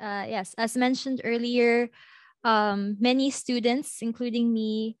 And yes, as mentioned earlier, many students, including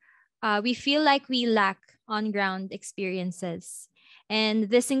me, we feel like we lack on-ground experiences. And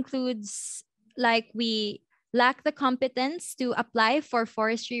this includes like we lack the competence to apply for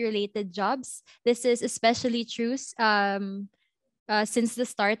forestry-related jobs. This is especially true since the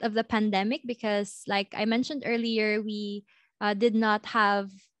start of the pandemic, because like I mentioned earlier, we did not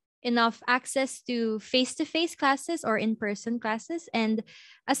have enough access to face-to-face classes or in-person classes. And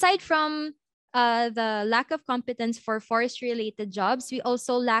aside from the lack of competence for forestry-related jobs, we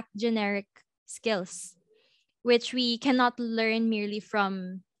also lack generic skills, which we cannot learn merely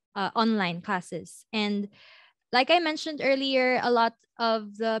from online classes. And like I mentioned earlier, a lot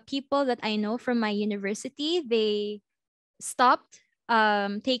of the people that I know from my university, they stopped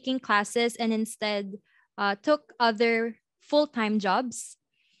taking classes and instead took other full-time jobs.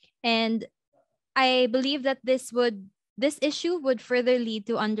 And I believe that this issue would further lead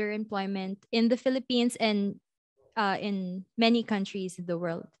to underemployment in the Philippines and in many countries in the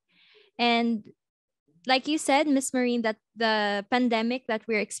world. And like you said, Ms. Maureen, that the pandemic that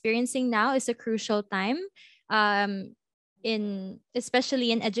we're experiencing now is a crucial time,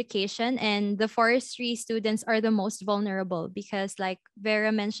 especially in education, and the forestry students are the most vulnerable because, like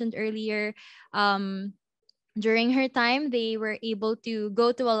Vera mentioned earlier, during her time, they were able to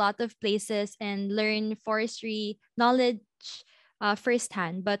go to a lot of places and learn forestry knowledge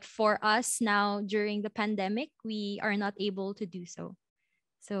firsthand. But for us now, during the pandemic, we are not able to do so.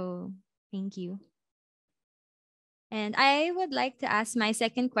 So thank you. And I would like to ask my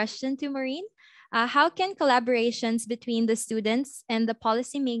second question to Maureen. How can collaborations between the students and the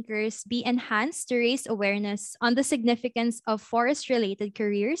policymakers be enhanced to raise awareness on the significance of forest-related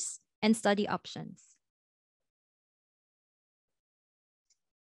careers and study options?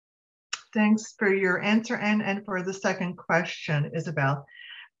 Thanks for your answer and for the second question, Isabelle.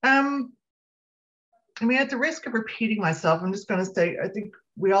 I mean, at the risk of repeating myself, I'm just going to say, I think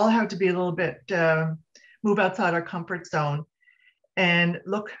we all have to be a little bit, move outside our comfort zone and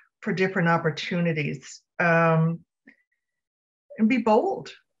look for different opportunities and be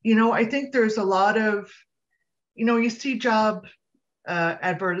bold. You know, I think there's a lot of, you know, you see job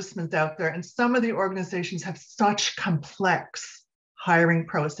advertisements out there, and some of the organizations have such complex hiring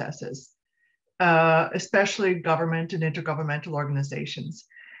processes, especially government and intergovernmental organizations.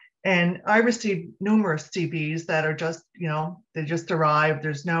 And I received numerous CVs that are just, you know, they just arrived.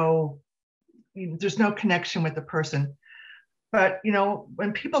 There's no connection with the person. But, you know,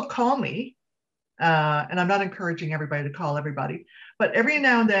 when people call me, and I'm not encouraging everybody to call everybody, but every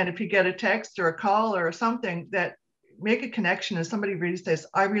now and then, if you get a text or a call or something that make a connection and somebody really says,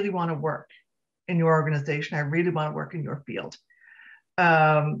 I really want to work in your organization, I really want to work in your field,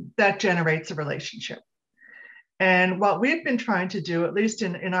 that generates a relationship. And what we've been trying to do, at least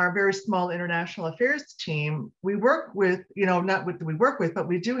in our very small international affairs team, we work with, you know, not with we work with, but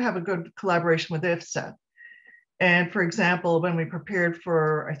we do have a good collaboration with IFSA. And for example, when we prepared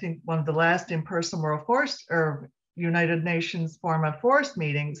for, I think, one of the last in-person World Forest or United Nations Forum on Forest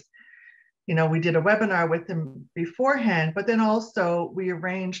meetings, you know, we did a webinar with them beforehand, but then also we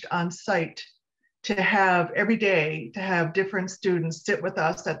arranged on site to have every day to have different students sit with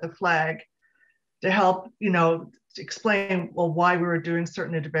us at the flag to help, you know, to explain, well, why we were doing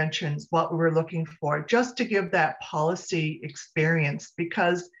certain interventions, what we were looking for, just to give that policy experience,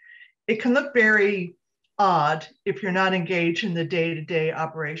 because it can look very odd if you're not engaged in the day-to-day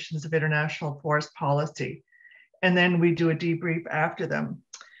operations of international forest policy. And then we do a debrief after them.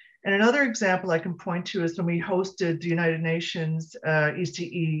 And another example I can point to is when we hosted the United Nations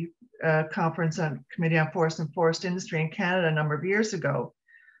ECE conference on Committee on Forest and Forest Industry in Canada a number of years ago.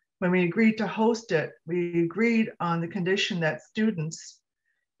 When we agreed to host it, we agreed on the condition that students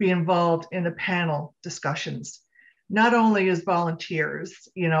be involved in the panel discussions, not only as volunteers,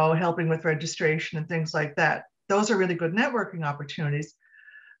 you know, helping with registration and things like that. Those are really good networking opportunities,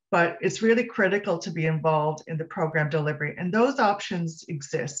 but it's really critical to be involved in the program delivery. And those options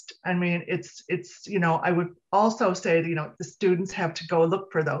exist. I mean, it's you know, I would also say that, you know, the students have to go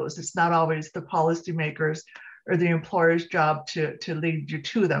look for those. It's not always the policymakers or the employer's job to lead you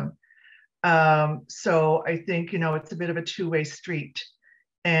to them. So I think, it's a bit of a two-way street.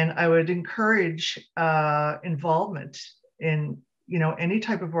 And I would encourage involvement in, any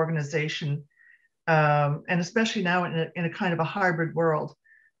type of organization, and especially now in a kind of a hybrid world.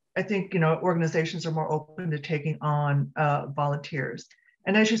 I think, organizations are more open to taking on volunteers.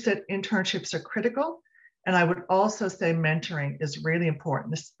 And as you said, internships are critical. And I would also say mentoring is really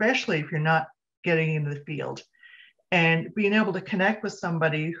important, especially if you're not getting into the field. And being able to connect with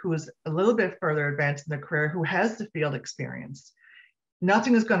somebody who's a little bit further advanced in their career, who has the field experience.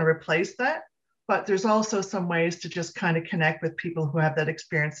 Nothing is going to replace that, but there's also some ways to just kind of connect with people who have that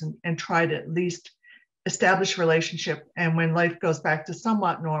experience and try to at least establish a relationship. And when life goes back to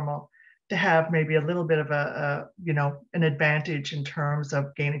somewhat normal, to have maybe a little bit of an advantage in terms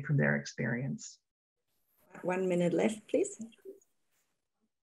of gaining from their experience. 1 minute left, please.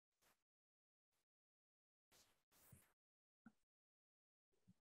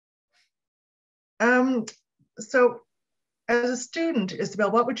 So as a student,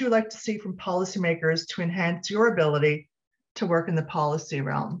 Isabelle, what would you like to see from policymakers to enhance your ability to work in the policy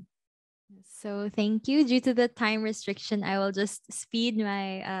realm? So thank you. Due to the time restriction, I will just speed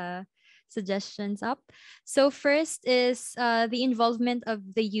my suggestions up. So first is the involvement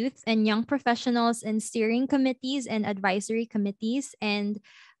of the youth and young professionals in steering committees and advisory committees. And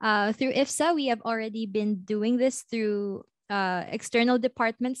through IFSA, we have already been doing this through external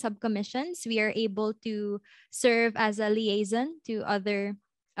department subcommissions. We are able to serve as a liaison to other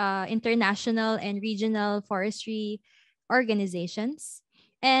international and regional forestry organizations.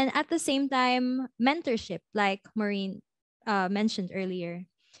 And at the same time, mentorship, like Maureen mentioned earlier.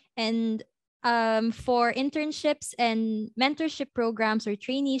 And for internships and mentorship programs or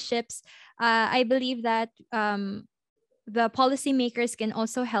traineeships, I believe that the policymakers can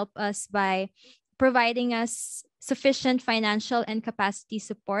also help us by providing us sufficient financial and capacity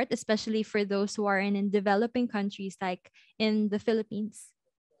support, especially for those who are in developing countries like in the Philippines.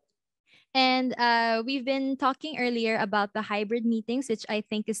 And we've been talking earlier about the hybrid meetings, which I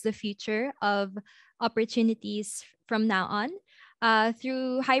think is the future of opportunities from now on.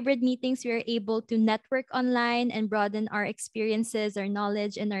 Through hybrid meetings, we are able to network online and broaden our experiences, our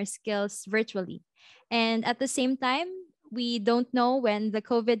knowledge, and our skills virtually. And at the same time, we don't know when the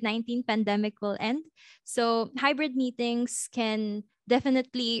COVID-19 pandemic will end. So hybrid meetings can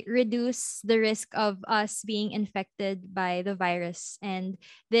definitely reduce the risk of us being infected by the virus. And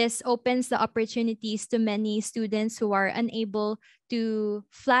this opens the opportunities to many students who are unable to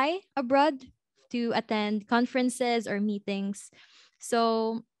fly abroad to attend conferences or meetings.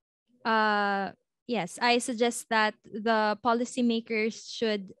 So yes, I suggest that the policymakers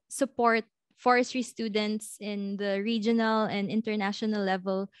should support forestry students in the regional and international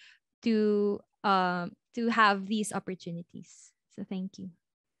level to have these opportunities. So thank you.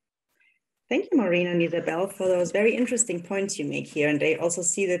 Thank you, Maureen and Isabelle, for those very interesting points you make here. And I also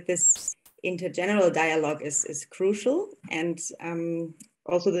see that this intergeneral dialogue is crucial. And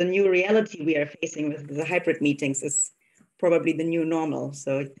also the new reality we are facing with the hybrid meetings is probably the new normal.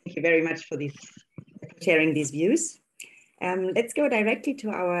 So thank you very much for sharing these views. Let's go directly to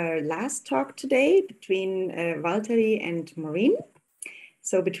our last talk today between Waltteri and Maureen.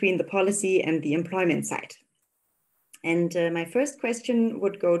 So between the policy and the employment side. And my first question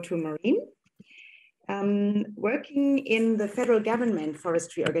would go to Maureen. Working in the federal government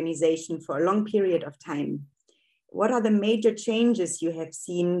forestry organization for a long period of time, what are the major changes you have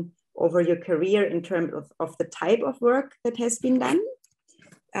seen over your career in terms of the type of work that has been done,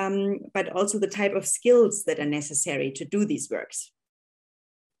 but also the type of skills that are necessary to do these works?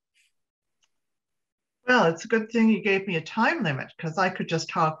 Well, it's a good thing you gave me a time limit because I could just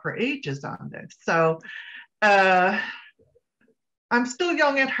talk for ages on this. So I'm still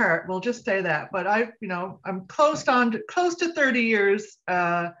young at heart, we'll just say that, but I'm close to 30 years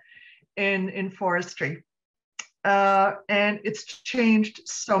in forestry. And it's changed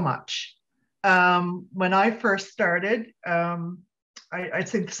so much. When I first started, I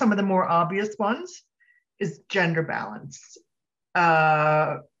think some of the more obvious ones is gender balance.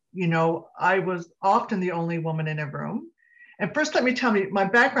 I was often the only woman in a room. And first, let me tell you, my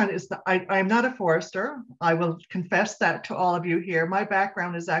background is that I am not a forester. I will confess that to all of you here. My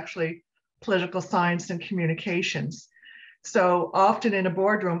background is actually political science and communications. So often in a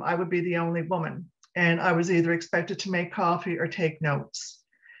boardroom, I would be the only woman. And I was either expected to make coffee or take notes.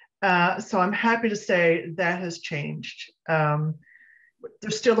 So I'm happy to say that has changed. There's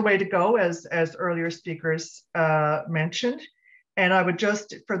still a way to go, as earlier speakers mentioned. And I would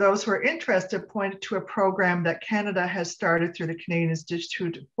just, for those who are interested, point to a program that Canada has started through the Canadian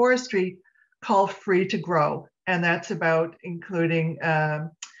Institute of Forestry called Free to Grow, and that's about including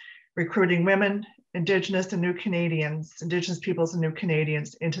recruiting women, Indigenous and new Canadians, Indigenous peoples and new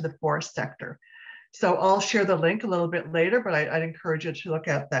Canadians into the forest sector. So I'll share the link a little bit later, but I'd encourage you to look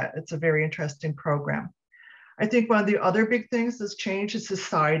at that. It's a very interesting program. I think one of the other big things that's changed is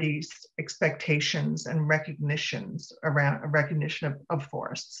society's expectations and recognitions around recognition of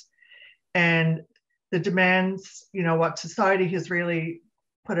forests. And the demands, you know, what society has really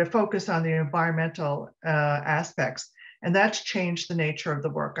put a focus on the environmental aspects, and that's changed the nature of the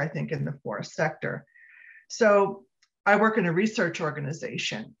work, I think, in the forest sector. So I work in a research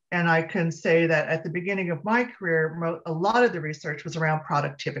organization, and I can say that at the beginning of my career, a lot of the research was around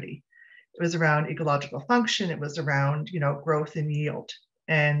productivity. It was around ecological function. It was around, you know, growth and yield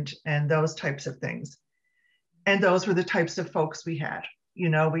and those types of things. And those were the types of folks we had. You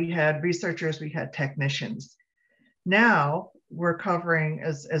know, we had researchers, we had technicians. Now we're covering,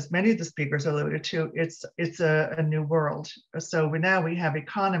 as many of the speakers alluded to, it's a new world. So now we have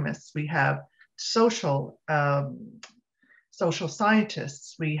economists, we have social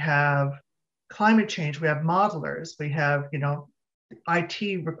scientists, we have climate change, we have modelers, we have, you know,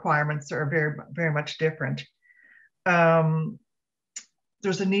 IT requirements are very, very much different. There's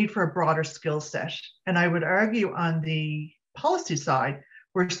a need for a broader skill set. And I would argue on the policy side,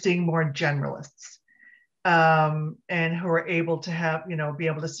 we're seeing more generalists and who are able to have, you know, be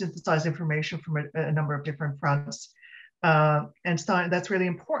able to synthesize information from a number of different fronts. And so that's really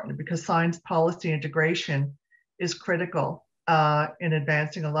important because science policy integration is critical in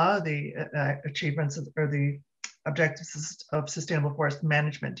advancing a lot of the achievements or the objectives of sustainable forest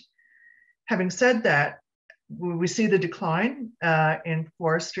management. Having said that, we see the decline in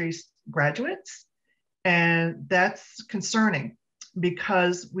forestry graduates, and that's concerning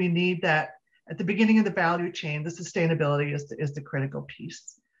because we need that at the beginning of the value chain. The sustainability is the critical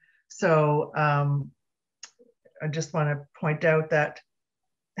piece. So I just want to point out that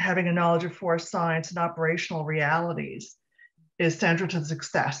having a knowledge of forest science and operational realities is central to the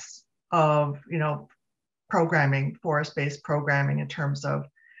success of, you know, programming, forest-based programming in terms of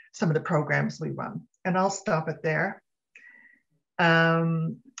some of the programs we run. And I'll stop it there.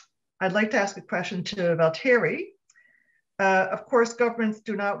 I'd like to ask a question to Waltteri. Of course, governments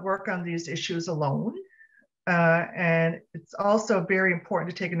do not work on these issues alone. And it's also very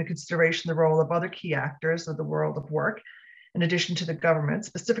important to take into consideration the role of other key actors of the world of work, in addition to the government,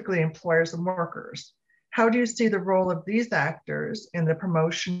 specifically employers and workers. How do you see the role of these actors in the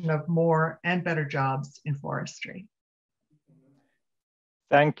promotion of more and better jobs in forestry?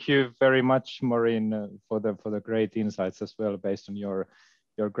 Thank you very much, Maureen, for the great insights as well, based on your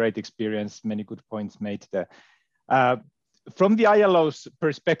great experience. Many good points made there. From the ILO's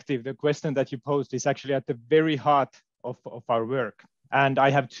perspective, the question that you posed is actually at the very heart of our work. And I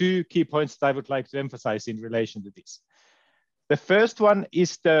have two key points that I would like to emphasize in relation to this. The first one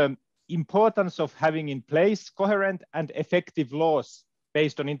is the importance of having in place coherent and effective laws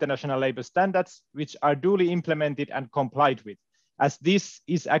based on international labor standards, which are duly implemented and complied with, as this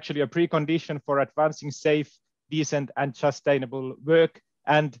is actually a precondition for advancing safe, decent, and sustainable work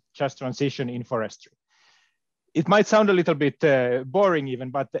and just transition in forestry. It might sound a little bit boring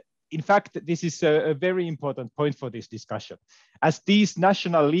even, but in fact, this is a very important point for this discussion, as these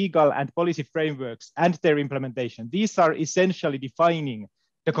national legal and policy frameworks and their implementation, these are essentially defining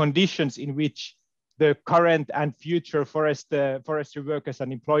the conditions in which the current and future forestry workers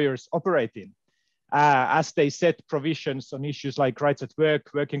and employers operate in, as they set provisions on issues like rights at work,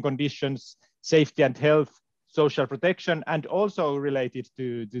 working conditions, safety and health, social protection, and also related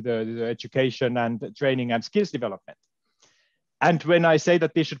to the education and training and skills development. And when I say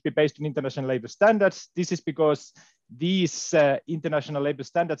that this should be based on international labor standards, this is because these international labor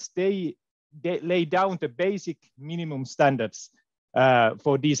standards, they lay down the basic minimum standards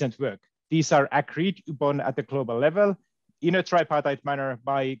for decent work. These are agreed upon at the global level in a tripartite manner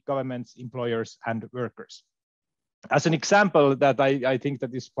by governments, employers, and workers. As an example that I think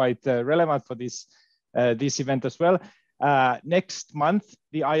that is quite relevant for this event as well, next month,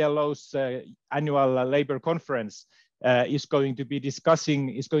 the ILO's annual labor conference is going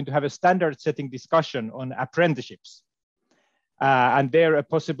to have a standard setting discussion on apprenticeships. And there a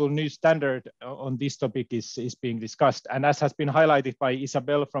possible new standard on this topic is being discussed. And as has been highlighted by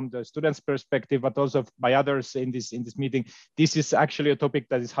Isabelle from the students' perspective, but also by others in this meeting, this is actually a topic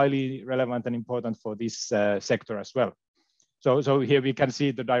that is highly relevant and important for this sector as well. So here we can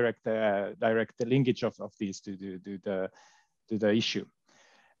see the direct linkage of these to the issue.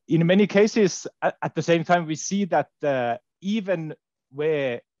 In many cases, at the same time, we see that even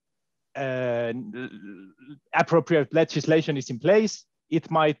where appropriate legislation is in place, it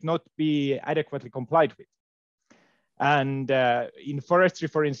might not be adequately complied with. And in forestry,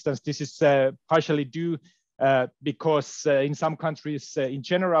 for instance, this is partially due because in some countries, in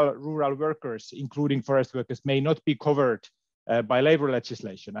general, rural workers, including forest workers, may not be covered by labor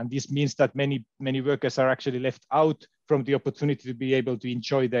legislation. And this means that many workers are actually left out from the opportunity to be able to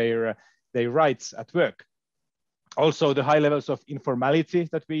enjoy their rights at work. Also, the high levels of informality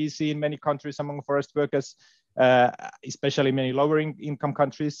that we see in many countries among forest workers, especially many lower income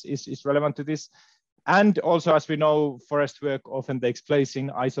countries, is relevant to this. And also, as we know, forest work often takes place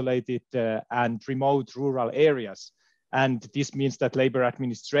in isolated and remote rural areas. And this means that labor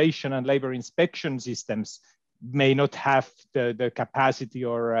administration and labor inspection systems may not have the capacity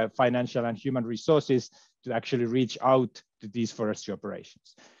or financial and human resources to actually reach out to these forestry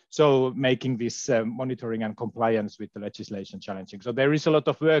operations. So making this monitoring and compliance with the legislation challenging. So there is a lot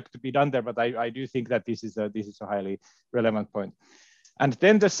of work to be done there, but I do think that this is a highly relevant point. And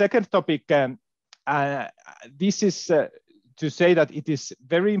then the second topic, this is to say that it is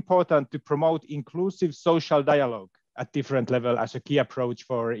very important to promote inclusive social dialogue at different levels as a key approach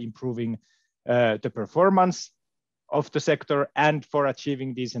for improving the performance of the sector and for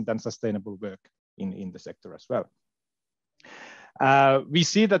achieving decent and sustainable work in the sector as well. We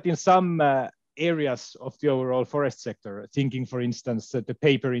see that in some areas of the overall forest sector, thinking, for instance, the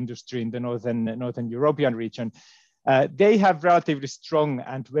paper industry in the Northern European region, they have relatively strong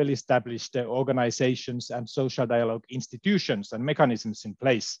and well-established organizations and social dialogue institutions and mechanisms in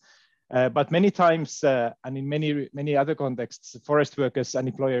place. But many times, and in many other contexts, forest workers and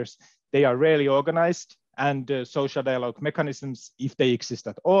employers, they are rarely organized, and social dialogue mechanisms, if they exist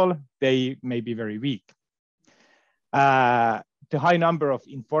at all, they may be very weak. The high number of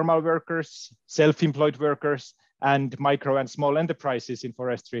informal workers, self-employed workers, and micro and small enterprises in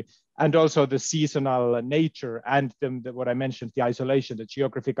forestry, and also the seasonal nature and what I mentioned, the isolation, the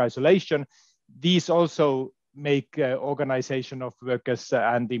geographic isolation, these also make organization of workers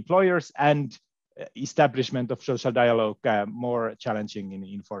and employers and establishment of social dialogue more challenging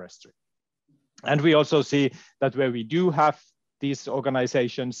in forestry. And we also see that where we do have these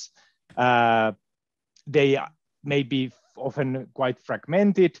organizations, they may be often quite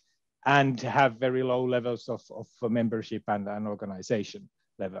fragmented and have very low levels of membership and organization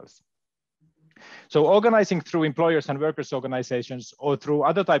levels. So organizing through employers and workers organizations or through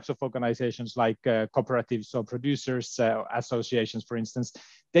other types of organizations like cooperatives or producers associations, for instance,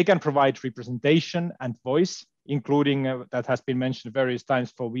 they can provide representation and voice, including that has been mentioned various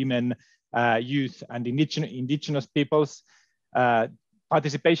times for women, youth and indigenous peoples.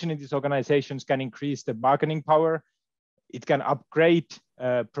 Participation in these organizations can increase the bargaining power. It can upgrade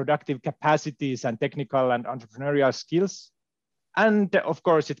productive capacities and technical and entrepreneurial skills. And of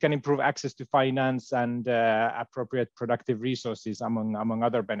course, it can improve access to finance and appropriate productive resources, among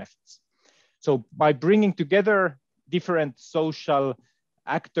other benefits. So by bringing together different social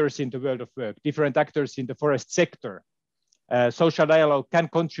actors in the world of work, different actors in the forest sector, social dialogue can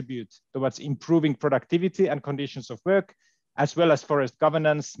contribute towards improving productivity and conditions of work, as well as forest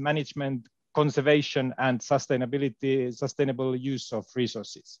governance, management, conservation, and sustainable use of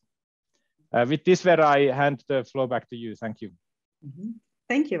resources. With this, Vera, I hand the floor back to you. Thank you. Mm-hmm.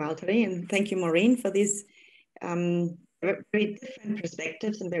 Thank you, Waltteri, and thank you, Maureen, for these very different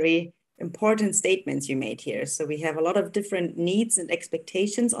perspectives and very important statements you made here. So we have a lot of different needs and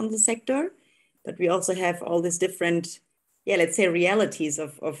expectations on the sector, but we also have all these different, let's say, realities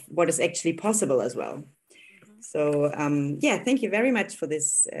of what is actually possible as well. So thank you very much for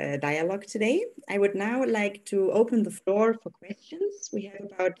this dialogue today. I would now like to open the floor for questions. We have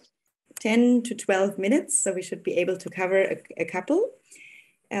about 10 to 12 minutes, so we should be able to cover a couple.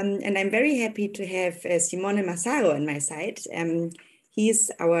 And I'm very happy to have Simone Massaro on my side.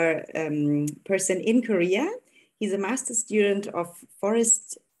 He's our person in Korea. He's a master's student of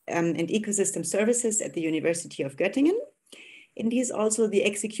Forest and Ecosystem Services at the University of Göttingen. And he's also the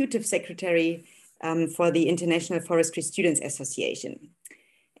executive secretary for the International Forestry Students Association.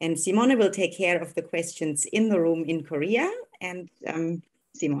 And Simone will take care of the questions in the room in Korea. And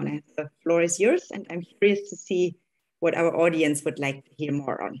Simone, the floor is yours. And I'm curious to see what our audience would like to hear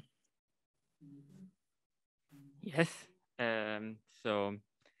more on. Yes, so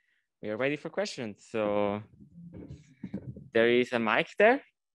we are ready for questions. So there is a mic there,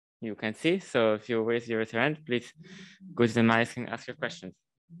 you can see. So if you raise your hand, please go to the mic and ask your questions.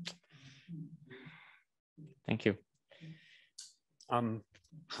 Thank you.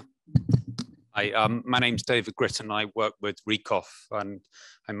 Hi, my name's David Gritton. I work with RECOF and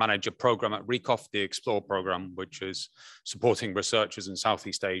I manage a program at RECOF, the Explore program, which is supporting researchers in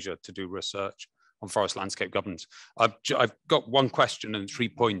Southeast Asia to do research forest landscape governance. I've got one question and 3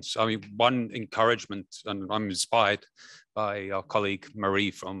 points. I mean, one encouragement, and I'm inspired by our colleague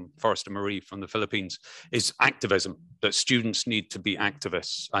Forester Marie from the Philippines, is activism, that students need to be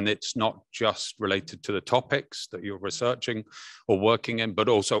activists. And it's not just related to the topics that you're researching or working in, but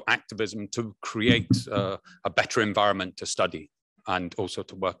also activism to create a better environment to study and also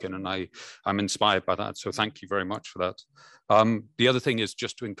to work in. And I'm inspired by that. So thank you very much for that. The other thing is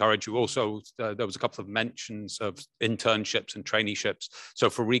just to encourage you also, there was a couple of mentions of internships and traineeships. So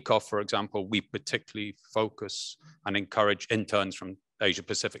for RECOF, for example, we particularly focus and encourage interns from Asia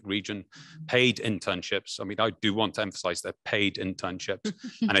Pacific region, paid internships. I mean, I do want to emphasize they're paid internships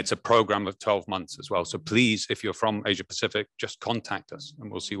and it's a program of 12 months as well. So please, if you're from Asia Pacific, just contact us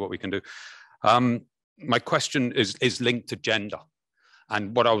and we'll see what we can do. My question is linked to gender.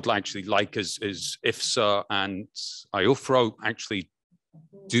 And what I would actually like is IFSA and IUFRO actually,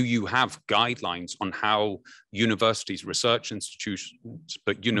 do you have guidelines on how universities, research institutions,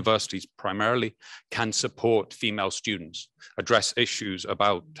 but universities primarily, can support female students, address issues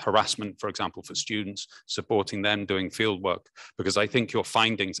about harassment, for example, for students, supporting them doing field work? Because I think your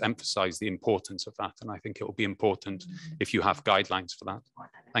findings emphasize the importance of that. And I think it will be important if you have guidelines for that.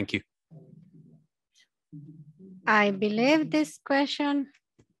 Thank you. I believe this question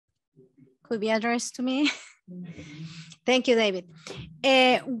could be addressed to me. Thank you, David.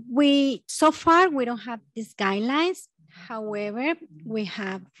 So far, we don't have these guidelines. However, we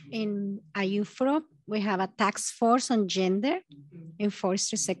have in IUFRO, we have a task force on gender in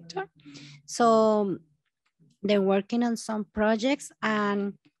forestry sector. So they're working on some projects,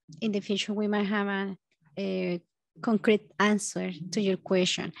 and in the future, we might have a concrete answer to your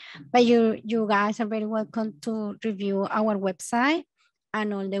question. But you guys are very welcome to review our website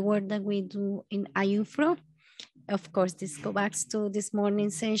and all the work that we do in IUFRO. Of course, this goes back to this morning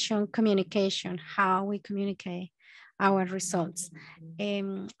session, communication, how we communicate our results.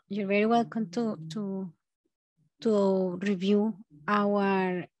 You're very welcome to review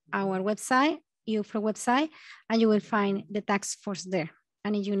our website, IUFRO website, and you will find the task force there.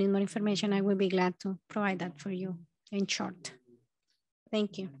 And if you need more information, I will be glad to provide that for you in short.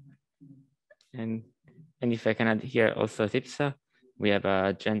 Thank you. And if I can add here also at IPSA, we have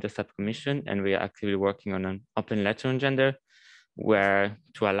a gender subcommission and we are actively working on an open letter on gender, where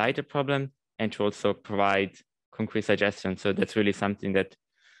to highlight the problem and to also provide concrete suggestions. So that's really something that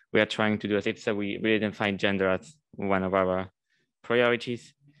we are trying to do at IPSA. We really define gender as one of our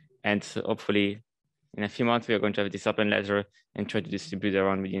priorities. And so hopefully in a few months, we are going to have this open letter and try to distribute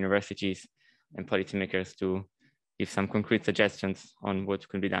around with universities and policymakers to give some concrete suggestions on what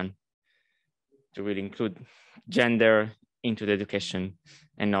can be done to really include gender into the education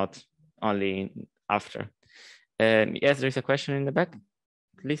and not only after. Yes, there is a question in the back,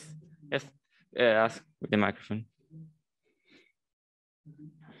 please. Yes, ask with the microphone.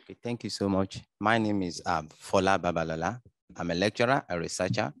 Okay, thank you so much. My name is Fola Babalala. I'm a lecturer, a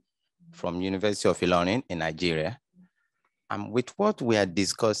researcher from University of Ilorin in Nigeria. With what we are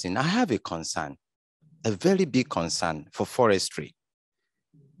discussing, I have a concern, a very big concern for forestry.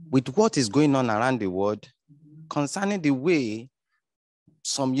 With what is going on around the world, concerning the way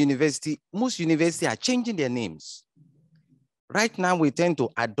most universities are changing their names. Right now, we tend to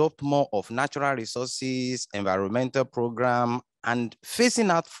adopt more of natural resources, environmental program, and phasing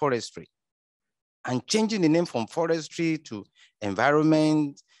out forestry, and changing the name from forestry to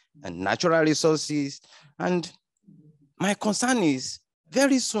environment and natural resources. And my concern is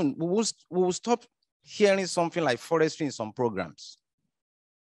very soon we will stop hearing something like forestry in some programs,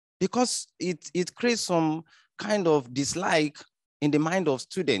 because it creates some kind of dislike in the mind of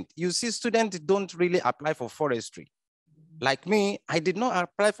students. You see, students don't really apply for forestry. Like me, I did not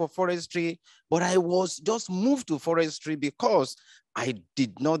apply for forestry, but I was just moved to forestry because I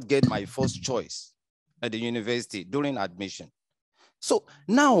did not get my first choice at the university during admission. So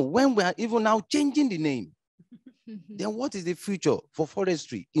now, when we are even now changing the name, then what is the future for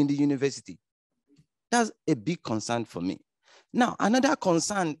forestry in the university? That's a big concern for me. Now, another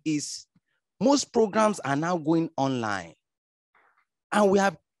concern is most programs are now going online, and we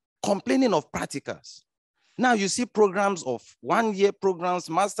are complaining of practicals. Now you see programs of 1-year programs,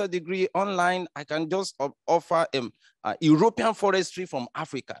 master degree online. I can just offer European forestry from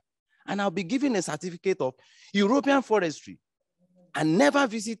Africa, and I'll be given a certificate of European forestry and never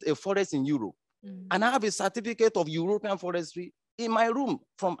visit a forest in Europe. And I have a certificate of European forestry in my room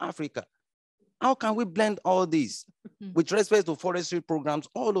from Africa. How can we blend all this with respect to forestry programs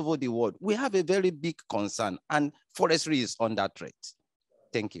all over the world? We have a very big concern, and forestry is under threat.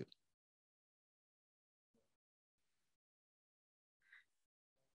 Thank you.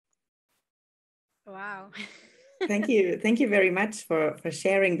 Wow. Thank you. Thank you very much for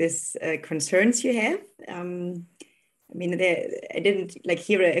sharing this concerns you have. I mean, I didn't like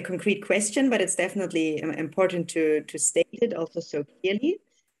hear a concrete question, but it's definitely important to state it also so clearly.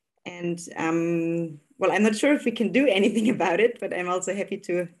 And well, I'm not sure if we can do anything about it, but I'm also happy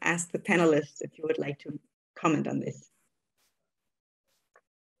to ask the panelists if you would like to comment on this.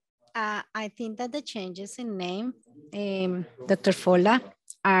 I think that the changes in name, Dr. Fola,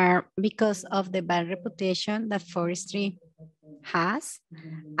 are because of the bad reputation that forestry has,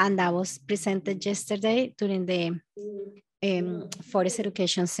 and that was presented yesterday during the forest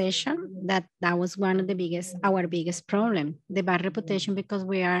education session. That was one of the our biggest problem, the bad reputation, because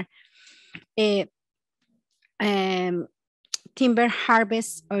we are timber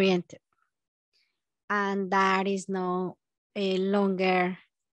harvest oriented, and that is no longer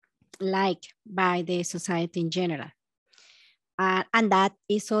liked by the society in general. And that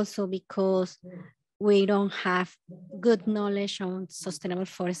is also because we don't have good knowledge on sustainable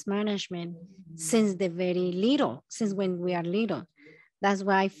forest management since when we are little. That's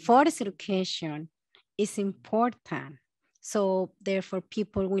why forest education is important. So therefore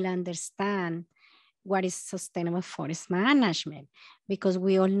people will understand what is sustainable forest management, because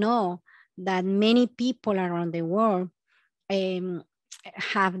we all know that many people around the world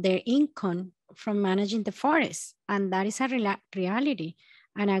have their income from managing the forest, and that is a reality.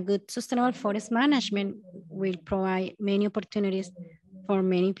 And a good sustainable forest management will provide many opportunities for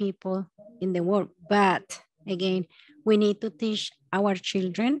many people in the world. But again, we need to teach our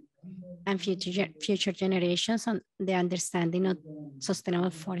children and future generations on the understanding of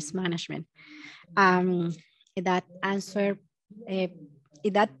sustainable forest management. That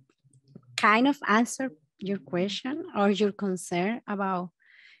kind of answer your question or your concern about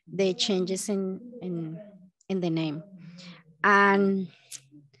the changes in the name. And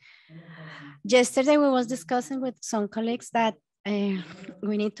yesterday we was discussing with some colleagues that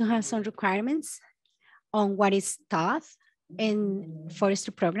we need to have some requirements on what is taught in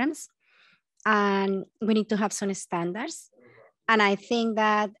forestry programs, and we need to have some standards. And I think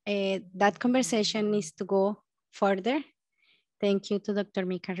that that conversation needs to go further. Thank you to Dr.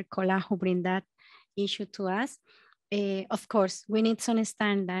 Mika Ricola who bring that issue to us. Of course, we need some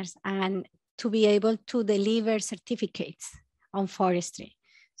standards and to be able to deliver certificates on forestry.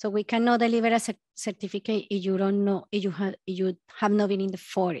 So we cannot deliver a certificate if you don't know, if you have not been in the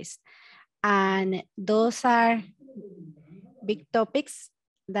forest. And those are big topics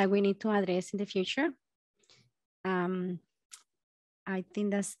that we need to address in the future. I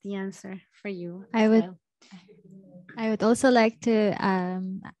think that's the answer for you. I would also like to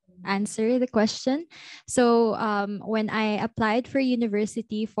answer the question. So when I applied for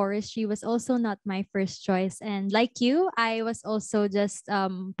university, forestry was also not my first choice. And like you, I was also just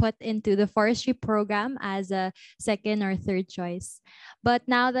put into the forestry program as a second or third choice. But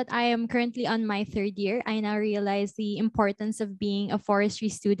now that I am currently on my third year, I now realize the importance of being a forestry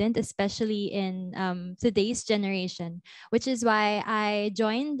student, especially in today's generation, which is why I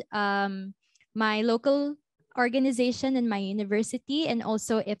joined my local organization in my university and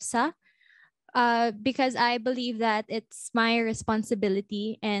also IFSA, because I believe that it's my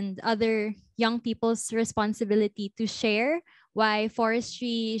responsibility and other young people's responsibility to share why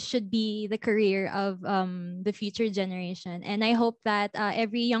forestry should be the career of the future generation. And I hope that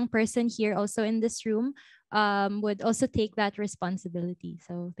every young person here also in this room would also take that responsibility.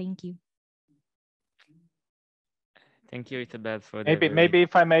 So thank you. Thank you, Isabelle, for maybe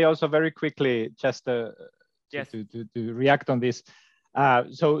if I may also very quickly just yes. to react on this.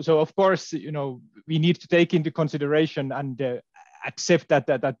 So of course, you know, we need to take into consideration and accept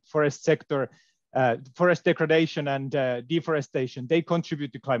that forest sector, forest degradation and deforestation, they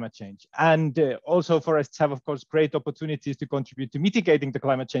contribute to climate change. And also forests have, of course, great opportunities to contribute to mitigating the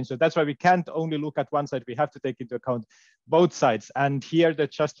climate change. So that's why we can't only look at one side, we have to take into account both sides. And here the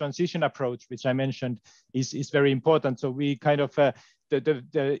just transition approach, which I mentioned, is very important. So we kind of,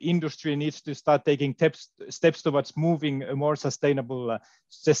 the industry needs to start taking steps towards moving a more sustainable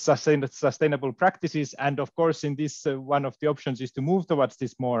practices. And of course, in this, one of the options is to move towards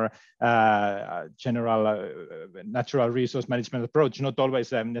this more general natural resource management approach, not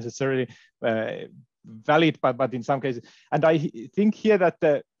always necessarily valid, but in some cases. And I think here that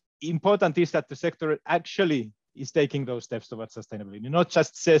the important is that the sector actually is taking those steps towards sustainability, not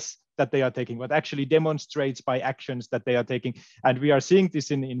just says that they are taking, but actually demonstrates by actions that they are taking. And we are seeing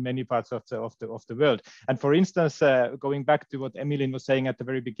this in many parts of the world. And for instance, going back to what Emilin was saying at the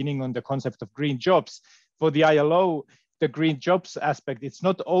very beginning on the concept of green jobs, for the ILO, the green jobs aspect, it's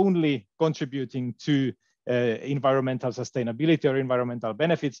not only contributing to environmental sustainability or environmental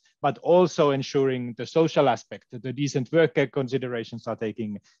benefits, but also ensuring the social aspect, the decent work considerations are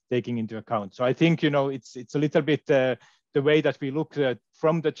taking into account. So I think, it's a little bit the way that we look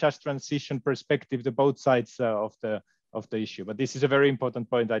from the just transition perspective, the both sides of the issue. But this is a very important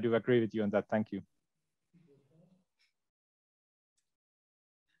point. I do agree with you on that. Thank you.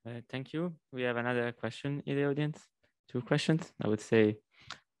 Thank you. We have another question in the audience. 2 questions. I would say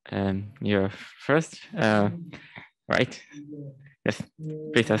you're first. Right. Yes,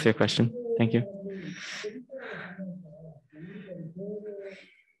 please ask your question. Thank you.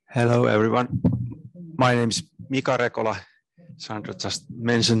 Hello, everyone. My name is Mika Rekola. Sandra just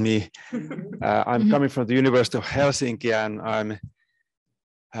mentioned me. I'm coming from the University of Helsinki, and I'm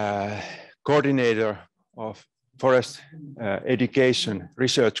coordinator of forest education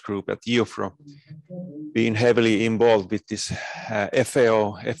research group at IUFRO, being heavily involved with this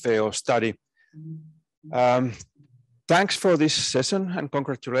FAO study. Thanks for this session and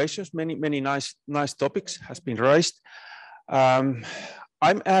congratulations. Many nice topics has been raised.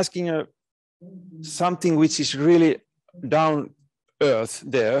 I'm asking something which is really down earth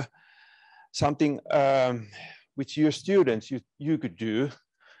there, something which your students you could do,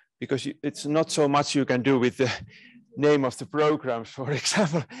 because it's not so much you can do with the name of the programs, for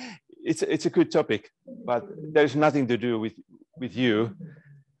example. It's a good topic, but there's nothing to do with you.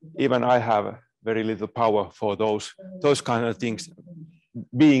 Even I have very little power for those kind of things,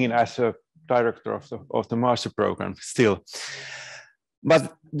 being as a director of the master program still.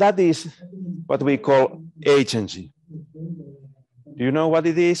 But that is what we call agency. Do you know what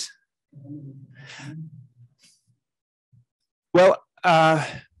it is? Well,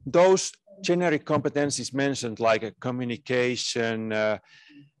 those generic competencies mentioned, like a communication,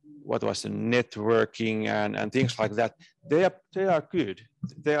 what was the networking and things like that, they are good.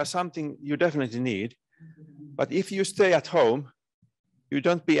 They are something you definitely need. But if you stay at home, you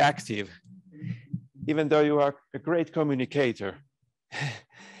don't be active, even though you are a great communicator,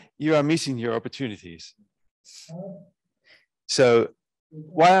 you are missing your opportunities. So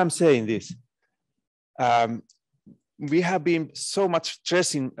why I'm saying this, we have been so much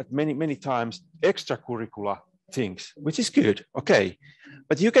stressing at many times extracurricular things, which is good, okay.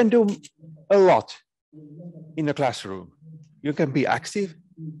 But you can do a lot in a classroom. You can be active.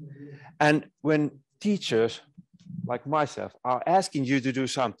 And when teachers like myself are asking you to do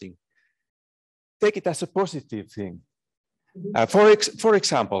something, take it as a positive thing. For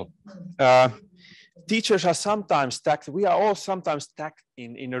example, teachers are sometimes stacked, we are all sometimes stacked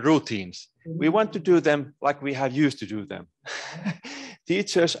in routines. We want to do them like we have used to do them.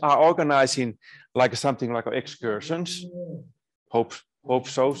 Teachers are organizing something like excursions, hope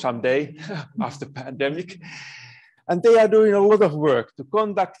so someday after pandemic. And they are doing a lot of work to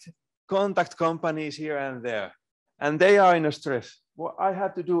contact companies here and there. And they are in a stress. Well, I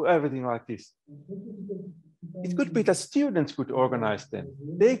have to do everything like this. It could be that students could organize them.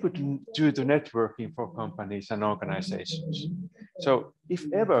 They could do the networking for companies and organizations. So if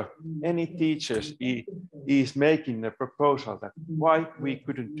ever any teachers is making a proposal that why we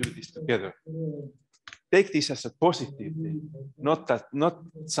couldn't do this together, take this as a positive thing, not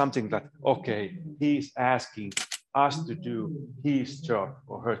something that, okay, he's asking us to do his job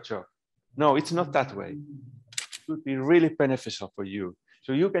or her job. No, it's not that way. It would be really beneficial for you.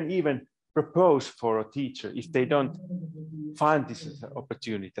 So you can even propose for a teacher if they don't find this as an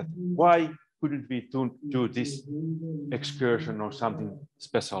opportunity, that why couldn't we do this excursion or something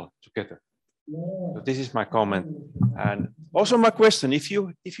special together? So this is my comment. And also my question, if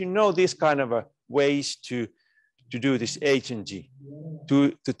you know these kind of ways to do this agency,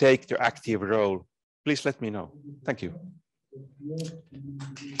 to take the active role, please let me know. Thank you.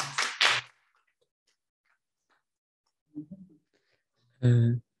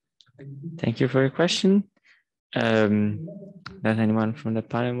 Thank you for your question. Does anyone from the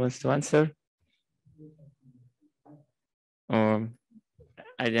panel wants to answer? Or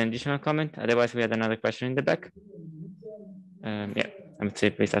an additional comment? Otherwise, we had another question in the back. Yeah, I would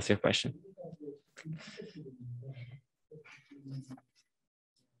say please ask your question.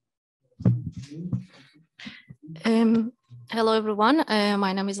 Hello, everyone.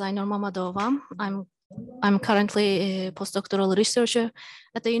 My name is Ainur Mamadova. I'm currently a postdoctoral researcher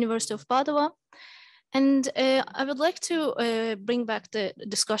at the University of Padua. And I would like to bring back the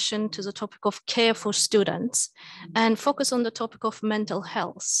discussion to the topic of care for students and focus on the topic of mental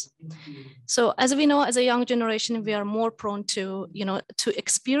health. So as we know, as a young generation, we are more prone to, to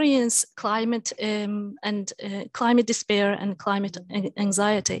experience climate and climate despair and climate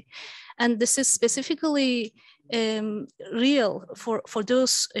anxiety. And this is specifically real for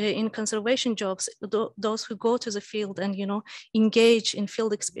those in conservation jobs, those who go to the field and engage in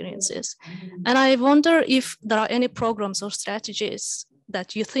field experiences. And I wonder if there are any programs or strategies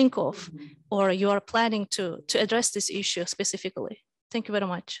that you think of or you are planning to address this issue specifically. Thank you very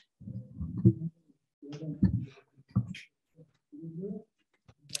much.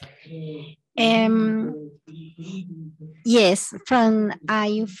 Yes, from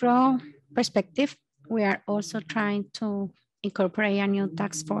IUFRO perspective, we are also trying to incorporate a new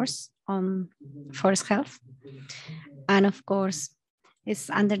task force on forest health. And of course, it's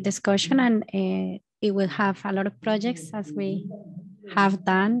under discussion, and it will have a lot of projects as we have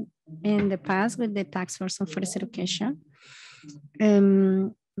done in the past with the task force on forest education.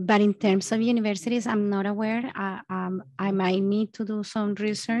 But in terms of universities, I'm not aware. I might need to do some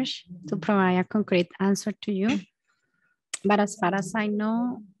research to provide a concrete answer to you. But as far as I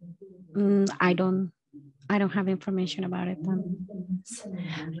know, I don't have information about it.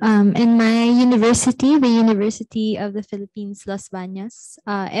 In my university, the University of the Philippines, Los Baños,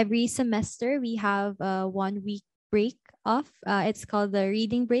 every semester we have a 1 week break off. It's called the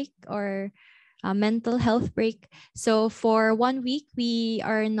reading break or mental health break. So for 1 week, we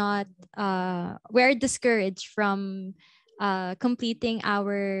are not, we're discouraged from completing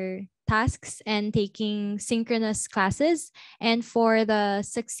our tasks and taking synchronous classes. And for the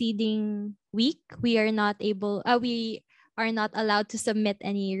succeeding week, we are not allowed to submit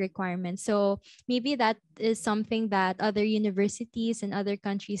any requirements. So maybe that is something that other universities and other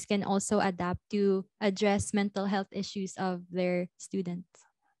countries can also adapt to address mental health issues of their students.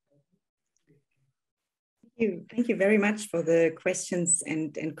 Thank you very much for the questions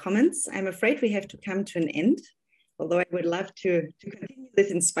and comments. I'm afraid we have to come to an end, although I would love to continue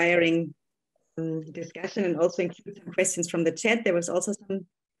this inspiring discussion and also include some questions from the chat. There was also some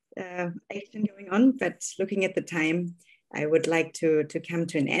action going on, but looking at the time, I would like to come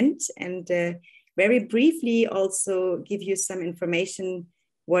to an end and very briefly also give you some information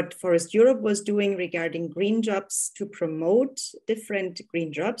what Forest Europe was doing regarding green jobs to promote different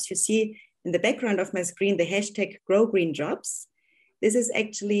green jobs. You see in the background of my screen, the hashtag #GrowGreenJobs. This is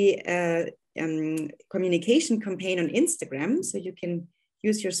actually a communication campaign on Instagram. So you can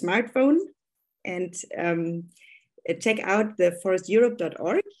use your smartphone and check out the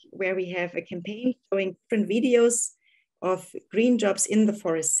foresteurope.org, where we have a campaign showing different videos of green jobs in the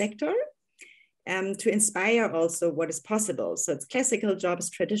forest sector to inspire also what is possible. So it's classical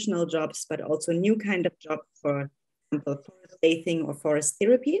jobs, traditional jobs, but also new kind of jobs, for example, forest bathing or forest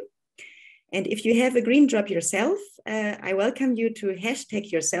therapy. And if you have a green job yourself, I welcome you to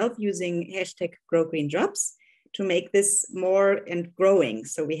hashtag yourself using hashtag #GrowGreenJobs to make this more and growing.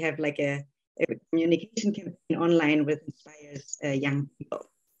 So we have like a communication campaign online with inspires young people.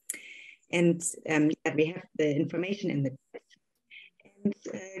 And we have the information in the chat. And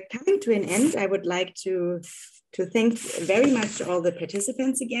coming to an end, I would like to thank very much all the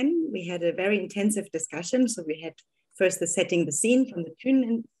participants again. We had a very intensive discussion. So we had first the setting the scene from the Thünen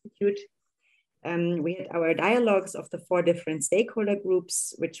Institute. We had our dialogues of the 4 different stakeholder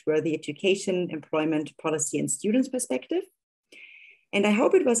groups, which were the education, employment, policy, and students perspective. And I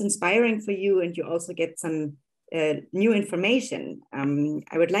hope it was inspiring for you and you also get some new information.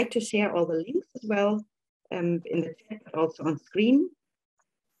 I would like to share all the links as well in the chat, but also on screen,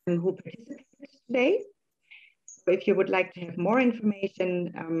 who participated today. So if you would like to have more information,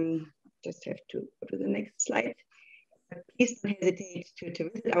 just have to go to the next slide. Please don't hesitate to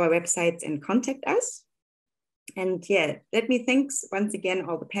visit our websites and contact us. And yeah, let me thank once again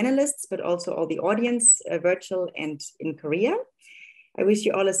all the panelists, but also all the audience, virtual and in Korea. I wish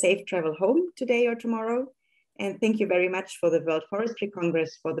you all a safe travel home today or tomorrow. And thank you very much for the World Forestry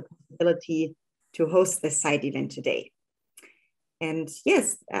Congress for the possibility to host this side event today. And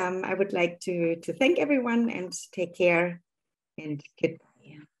yes, I would like to thank everyone and take care and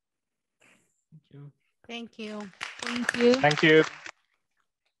goodbye. Thank you. Thank you. Thank you.